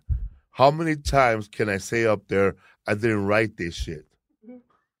question. How many times can I say up there, I didn't write this shit?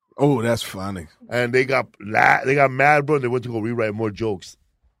 Oh, that's funny. And they got mad, bro, and they went to go rewrite more jokes.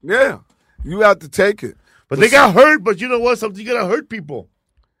 Yeah. You have to take it. But they got hurt. But you know what? Something you gotta hurt people.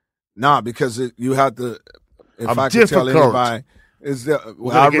 Nah, because you have to. If I'm I could tell difficult. anybody, is that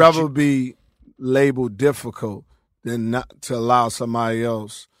gonna I'd get rather you- be labeled difficult than not to allow somebody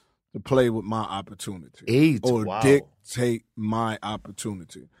else to play with my opportunity 8. or Wow. dictate my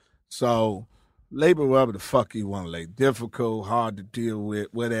opportunity. So label whatever the fuck you want to label. Difficult, hard to deal with,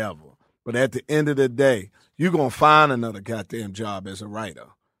 whatever. But at the end of the day, you're going to find another goddamn job as a writer.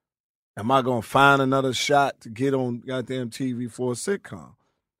 Am I going to find another shot to get on goddamn TV for a sitcom?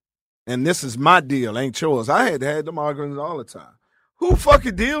 And this is my deal, ain't yours. I had them arguments all the time. Who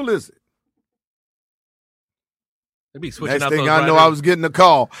fucking deal is it? They be switching Next out thing those I know, writers. I was getting a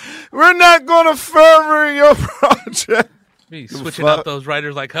call. We're not going to further your project. Be the switching fuck? out those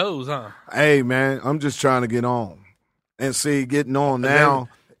writers like hoes, huh? Hey, man, I'm just trying to get on. And see, getting on now,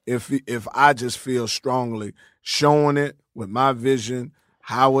 if I just feel strongly showing it with my vision,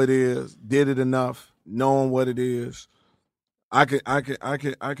 how it is, did it enough, knowing what it is, I can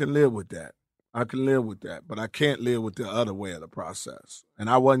live with that. I can live with that, but I can't live with the other way of the process. And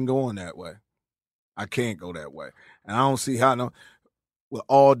I wasn't going that way. I can't go that way. And I don't see how, no, with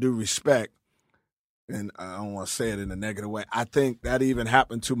all due respect, and I don't want to say it in a negative way, I think that even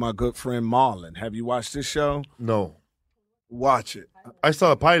happened to my good friend Marlon. Have you watched this show? No. Watch it. I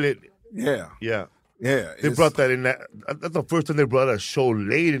saw a pilot. Yeah. Yeah. Yeah. They brought that in. That's the first time they brought a show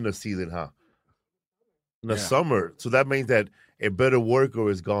late in the season, huh? In the summer. So that means that a better worker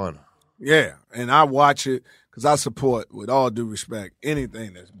is gone. Yeah. And I watch it because I support, with all due respect,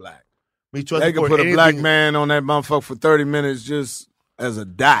 anything that's black. Me too. I They can support put a black anything- man on that motherfucker for 30 minutes just as a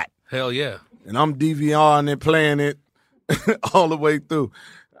dot. Hell yeah. And I'm DVRing it, playing it all the way through.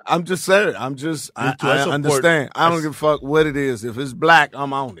 I'm just saying. I too. I support- understand. I don't give a fuck what it is. If it's black,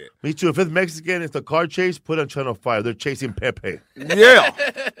 I'm on it. Me too. If it's Mexican, it's a car chase, put on Channel 5. They're chasing Pepe. Yeah.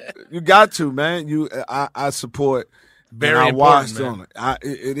 You got to, man. I support. Very and I important, watched man. on it.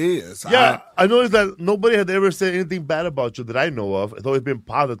 It is. Yeah, I noticed that nobody had ever said anything bad about you that I know of. It's always been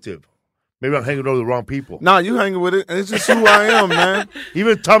positive. Maybe I'm hanging over the wrong people. No, you hanging with it. It's just who I am, man.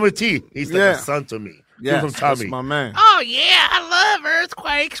 Even Tommy T, he's like Yeah. a son to me. Yeah, from that's Tommy. my man. Oh yeah, I love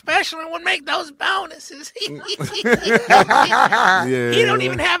Earthquake, especially when we make those bonuses. Yeah. You don't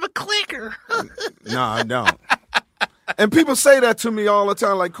even have a clicker. No, I don't. And people say that to me all the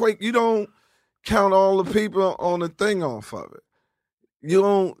time. Like, Quake, you don't count all the people on the thing off of it.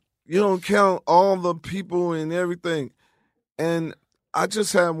 You don't count all the people and everything. And I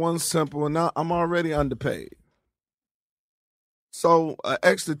just had one simple, and now I'm already underpaid. So an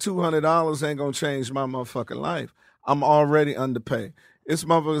extra $200 ain't gonna change my motherfucking life. I'm already underpaid. It's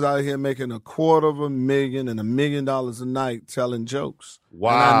motherfuckers out here making $250,000 and $1 million a night telling jokes. And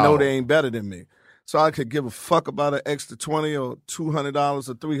I know Wow. they ain't better than me. So I could give a fuck about an extra $20 or $200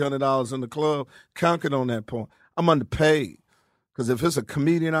 or $300 in the club. Count it on that point. I'm underpaid. Because if it's a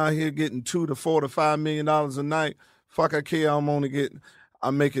comedian out here getting $2 to $4 to $5 million a night, fuck I care.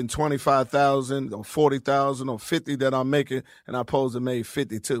 I'm making 25,000 or 40,000 or 50 that I'm making, and I'm supposed to make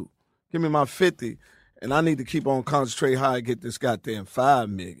 52. Give me my 50, and I need to keep on concentrate how I get this goddamn $5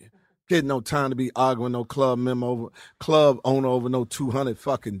 million. Get no time to be arguing no club owner over no $200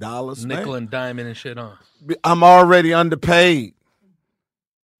 fucking dollars. Nickel Man. and diamond and shit on. I'm already underpaid.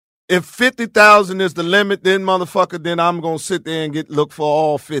 If 50,000 is the limit, then motherfucker, then I'm gonna sit there and look for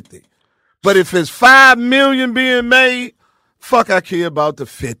all 50. But if it's 5 million being made, fuck I care about the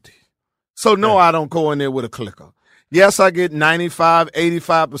 50. So no, I don't go in there with a clicker. Yes, I get 95,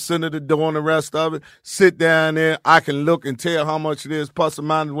 85% of the dough and the rest of it. Sit down there, I can look and tell how much it is, plus or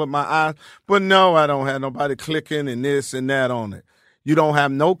minus with my eyes. But no, I don't have nobody clicking and this and that on it. You don't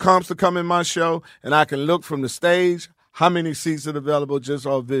have no comps to come in my show, and I can look from the stage how many seats are available just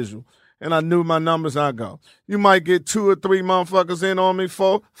off visual. And I knew my numbers, I go. You might get 2 or 3 motherfuckers in on me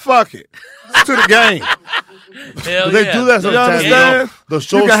for, fuck it. It's to the game. Hell They yeah. do that You sometimes. understand? The You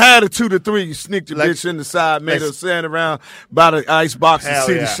shows. can have the 2 to 3. You sneak your Like- bitch in the side, made like- her stand around by the ice box and Hell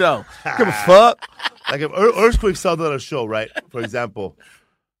see the yeah. show. Give a fuck. Like if Earthquake sounds on a show, right? For example,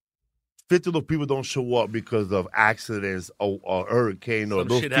 50 of those people don't show up because of accidents or hurricane or Some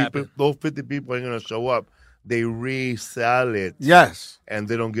those shit people. happened. Those 50 people ain't gonna show up. They resell it Yes. and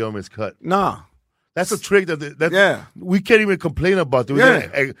they don't give them his cut. Nah. That's a trick that Yeah. we can't even complain about. It.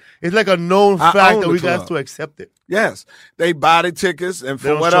 Yeah. It's like a known I fact own that the we club. got to accept it. Yes. They buy the tickets, and They for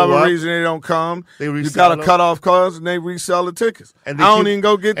don't whatever show up. reason they don't come. They You resell got to them. cut off cards, and they resell the tickets. And they I don't keep- even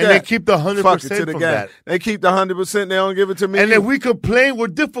go get and that. they keep the 100% Fuck it to the from game. that. They keep the 100%. They don't give it to me. And if we complain, we're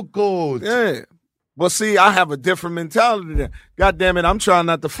difficult. Yeah. Well, see, I have a different mentality there. God damn it, I'm trying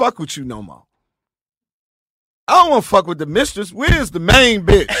not to fuck with you no more. I don't want to fuck with the mistress. Where's the main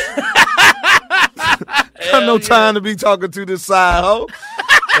bitch? got no time to be talking to this side hoe.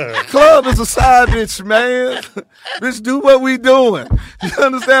 Club is a side bitch, man. Bitch, do what we doing. You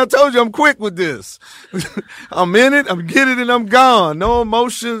understand? I told you I'm quick with this. I'm in it, I'm get it, and I'm gone. No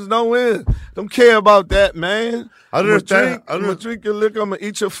emotions, no end. Don't care about that, man. I'm gonna drink your liquor, I'm gonna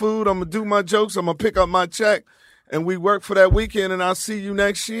eat your food, I'm gonna do my jokes, I'm gonna pick up my check, and we work for that weekend, and I'll see you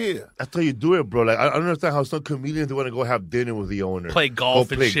next year. That's how you do it, bro. Like I don't understand how some comedians want to go have dinner with the owner, play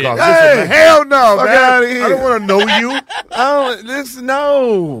golf and shit. Golf. Hey, Listen, hell no, fuck man. outta here. I don't want to know you.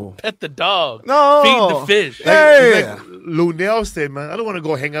 No. Pet the dog. No. Feed the fish. Hey. Like Lunel said, man, I don't want to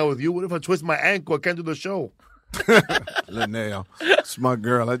go hang out with you. What if I twist my ankle? I can't do the show. Linnell, it's my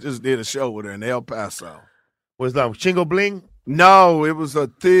girl. I just did a show with her in El Paso. What's that? Chingo Bling? No, it was a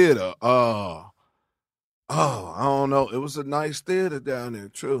theater. I don't know. It was a nice theater down there,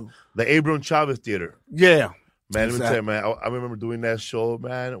 true. The Abram Chavez Theater. Yeah. Man, let me tell you, man, I remember doing that show,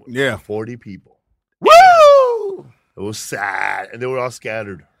 man. Yeah. 40 people. Woo! It was sad, and they were all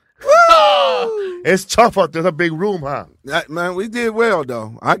scattered. Woo! It's tough out there. It's a big room, huh? Man, we did well,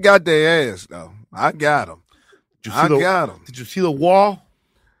 though. I got their ass, though. I got them. Got them. Did you see the wall?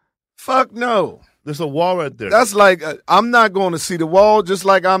 Fuck no. There's a wall right there. That's like, I'm not going to see the wall, just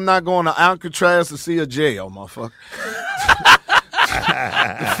like I'm not going to Alcatraz to see a jail, motherfucker.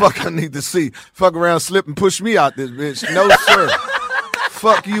 The fuck I need to see. Fuck around, slip, and push me out this bitch. No, sir.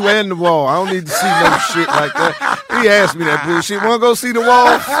 Fuck you and the wall. I don't need to see no shit like that. He asked me that bullshit. Want to go see the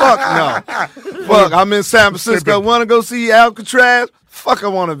wall? Fuck no. Fuck, I'm in San Francisco. Want to go see Alcatraz? Fuck, I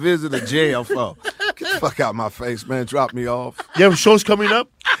want to visit a jail for. Get the fuck out my face, man. Drop me off. You have shows coming up?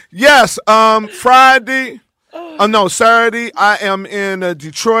 Yes, Saturday, I am in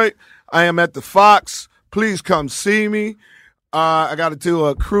Detroit. I am at the Fox. Please come see me. I got to do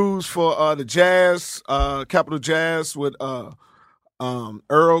a cruise for the Jazz, Capital Jazz with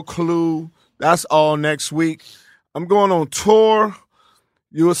Earl Clue. That's all next week. I'm going on tour.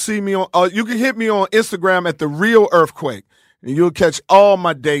 You'll see me on. You can hit me on Instagram at The Real Earthquake, and you'll catch all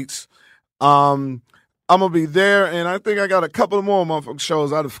my dates. I'm gonna be there, and I think I got a couple of more motherfucking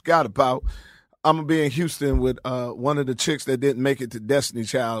shows I forgot about. I'm gonna be in Houston with one of the chicks that didn't make it to Destiny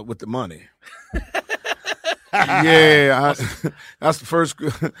Child with the money. Yeah, that's the first.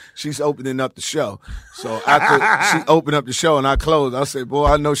 She's opening up the show. So after she opened up the show and I closed, I said, "Boy,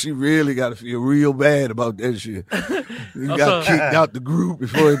 I know she really got to feel real bad about that shit. You got kicked out the group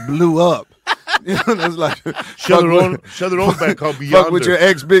before it blew up." You know, it's like Shut their own back called Beyond. Fuck with your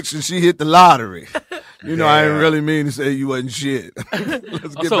ex bitch and she hit the lottery. You know, I didn't really mean to say you wasn't shit.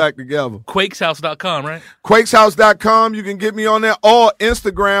 Let's get back together. Quakeshouse.com, right? Quakeshouse.com. You can get me on there, or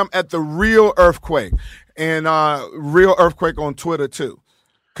Instagram at The Real Earthquake. And Real Earthquake on Twitter, too.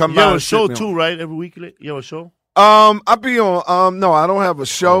 You have a show, too, right? Every week you have a show? I be on, no, I don't have a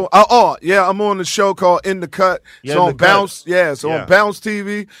show. Yeah, I'm on the show called In the Cut. It's on Bounce. Yeah, it's on Bounce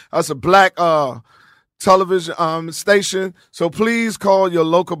TV. That's a black television station. So please call your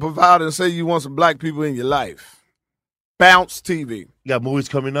local provider and say you want some black people in your life. Bounce TV. You got movies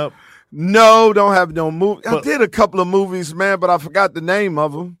coming up? No, don't have no movie. I did a couple of movies, man, but I forgot the name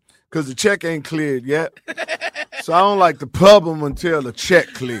of them because the check ain't cleared yet. So I don't like to pub them until the check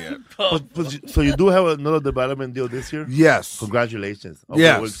cleared. So you do have another development deal this year? Yes. Congratulations.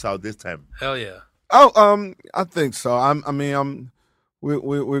 Yes. It works out this time. Hell yeah. Oh, I think so.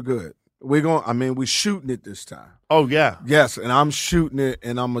 We're good. We're shooting it this time. Oh yeah. Yes, and I'm shooting it,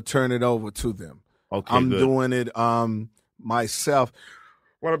 and I'm gonna turn it over to them. Okay, I'm good. doing it myself.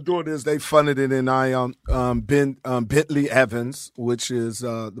 What I'm doing is they funded it, and Bentley Evans, which is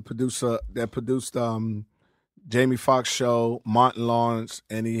the producer that produced Jamie Foxx show, Martin Lawrence,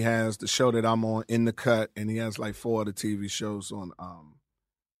 and he has the show that I'm on, In the Cut, and he has like 4 other TV shows on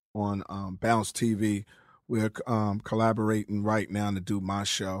Bounce TV. We're collaborating right now to do my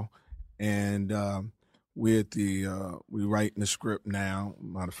show, and we're writing the script now.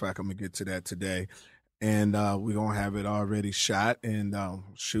 Matter of fact, I'm gonna get to that today, and we're gonna have it already shot and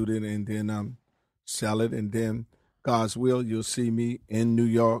shoot it, and then sell it, and then God's will, you'll see me in New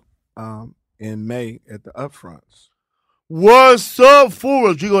York in May at the Upfronts. What's up,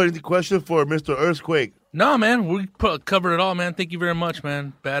 fool? You got any question for Mr. Earthquake? No, man, we covered it all, man. Thank you very much,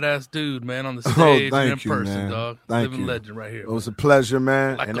 man. Badass dude, man, on the stage and in person, man. dog. Thank Living you. legend right here. It was a pleasure,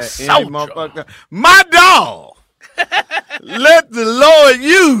 man. Like and a that soldier. motherfucker, my dog. Let the Lord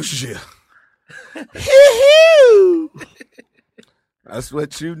use you. That's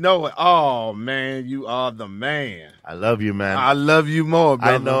what you know. Oh, man, you are the man. I love you, man. I love you more,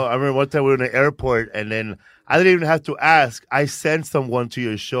 brother. I know. I remember one time we were in the airport, and then I didn't even have to ask. I sent someone to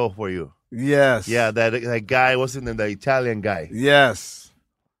your show for you. Yes. Yeah, that guy wasn't the Italian guy. Yes.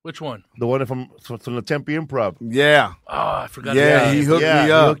 Which one? The one from the Tempe Improv. Yeah. Oh, I forgot. Yeah, he hooked me up.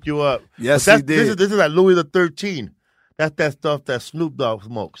 He hooked you up. Yes, But he did. This is like Louis the 13th. That's that stuff that Snoop Dogg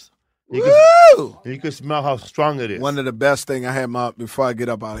smokes. You can smell how strong it is. One of the best thing I had before I get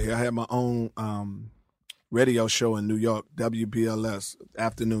up out of here, I had my own radio show in New York, WBLS,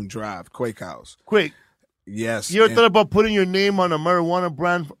 Afternoon Drive, Quake House. Quick, Yes. you ever thought about putting your name on a marijuana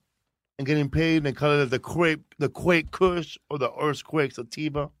brand and getting paid and call it the Quake Kush or the Earthquake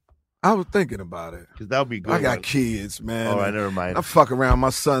Sativa? I was thinking about it. Because that would be good. I got kids, man. All right, never mind. I fuck around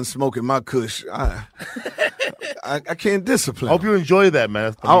my son smoking my kush. I can't discipline. I hope you enjoy that,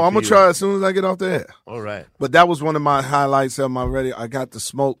 man. I'm going to try as soon as I get off the air. All right. But that was one of my highlights of my radio. I got to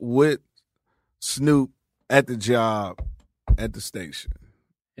smoke with Snoop at the job at the station.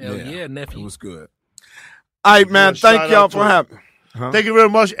 Hell yeah, nephew. It was good. All right, man. Thank y'all for having me. Thank you very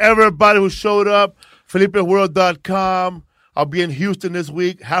much, everybody who showed up. FelipeWorld.com. I'll be in Houston this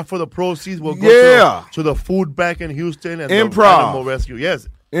week. Half of the proceeds will go to the food bank in Houston and Improv. the animal rescue. Yes.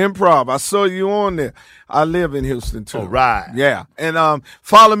 Improv. I saw you on there. I live in Houston, too. All right. Yeah. And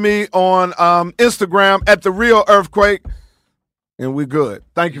follow me on Instagram at The Real Earthquake. And we're good.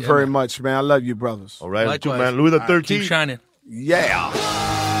 Thank you very much, man. I love you, brothers. All right. Likewise. Man. Louis the 13th. Keep shining. Yeah.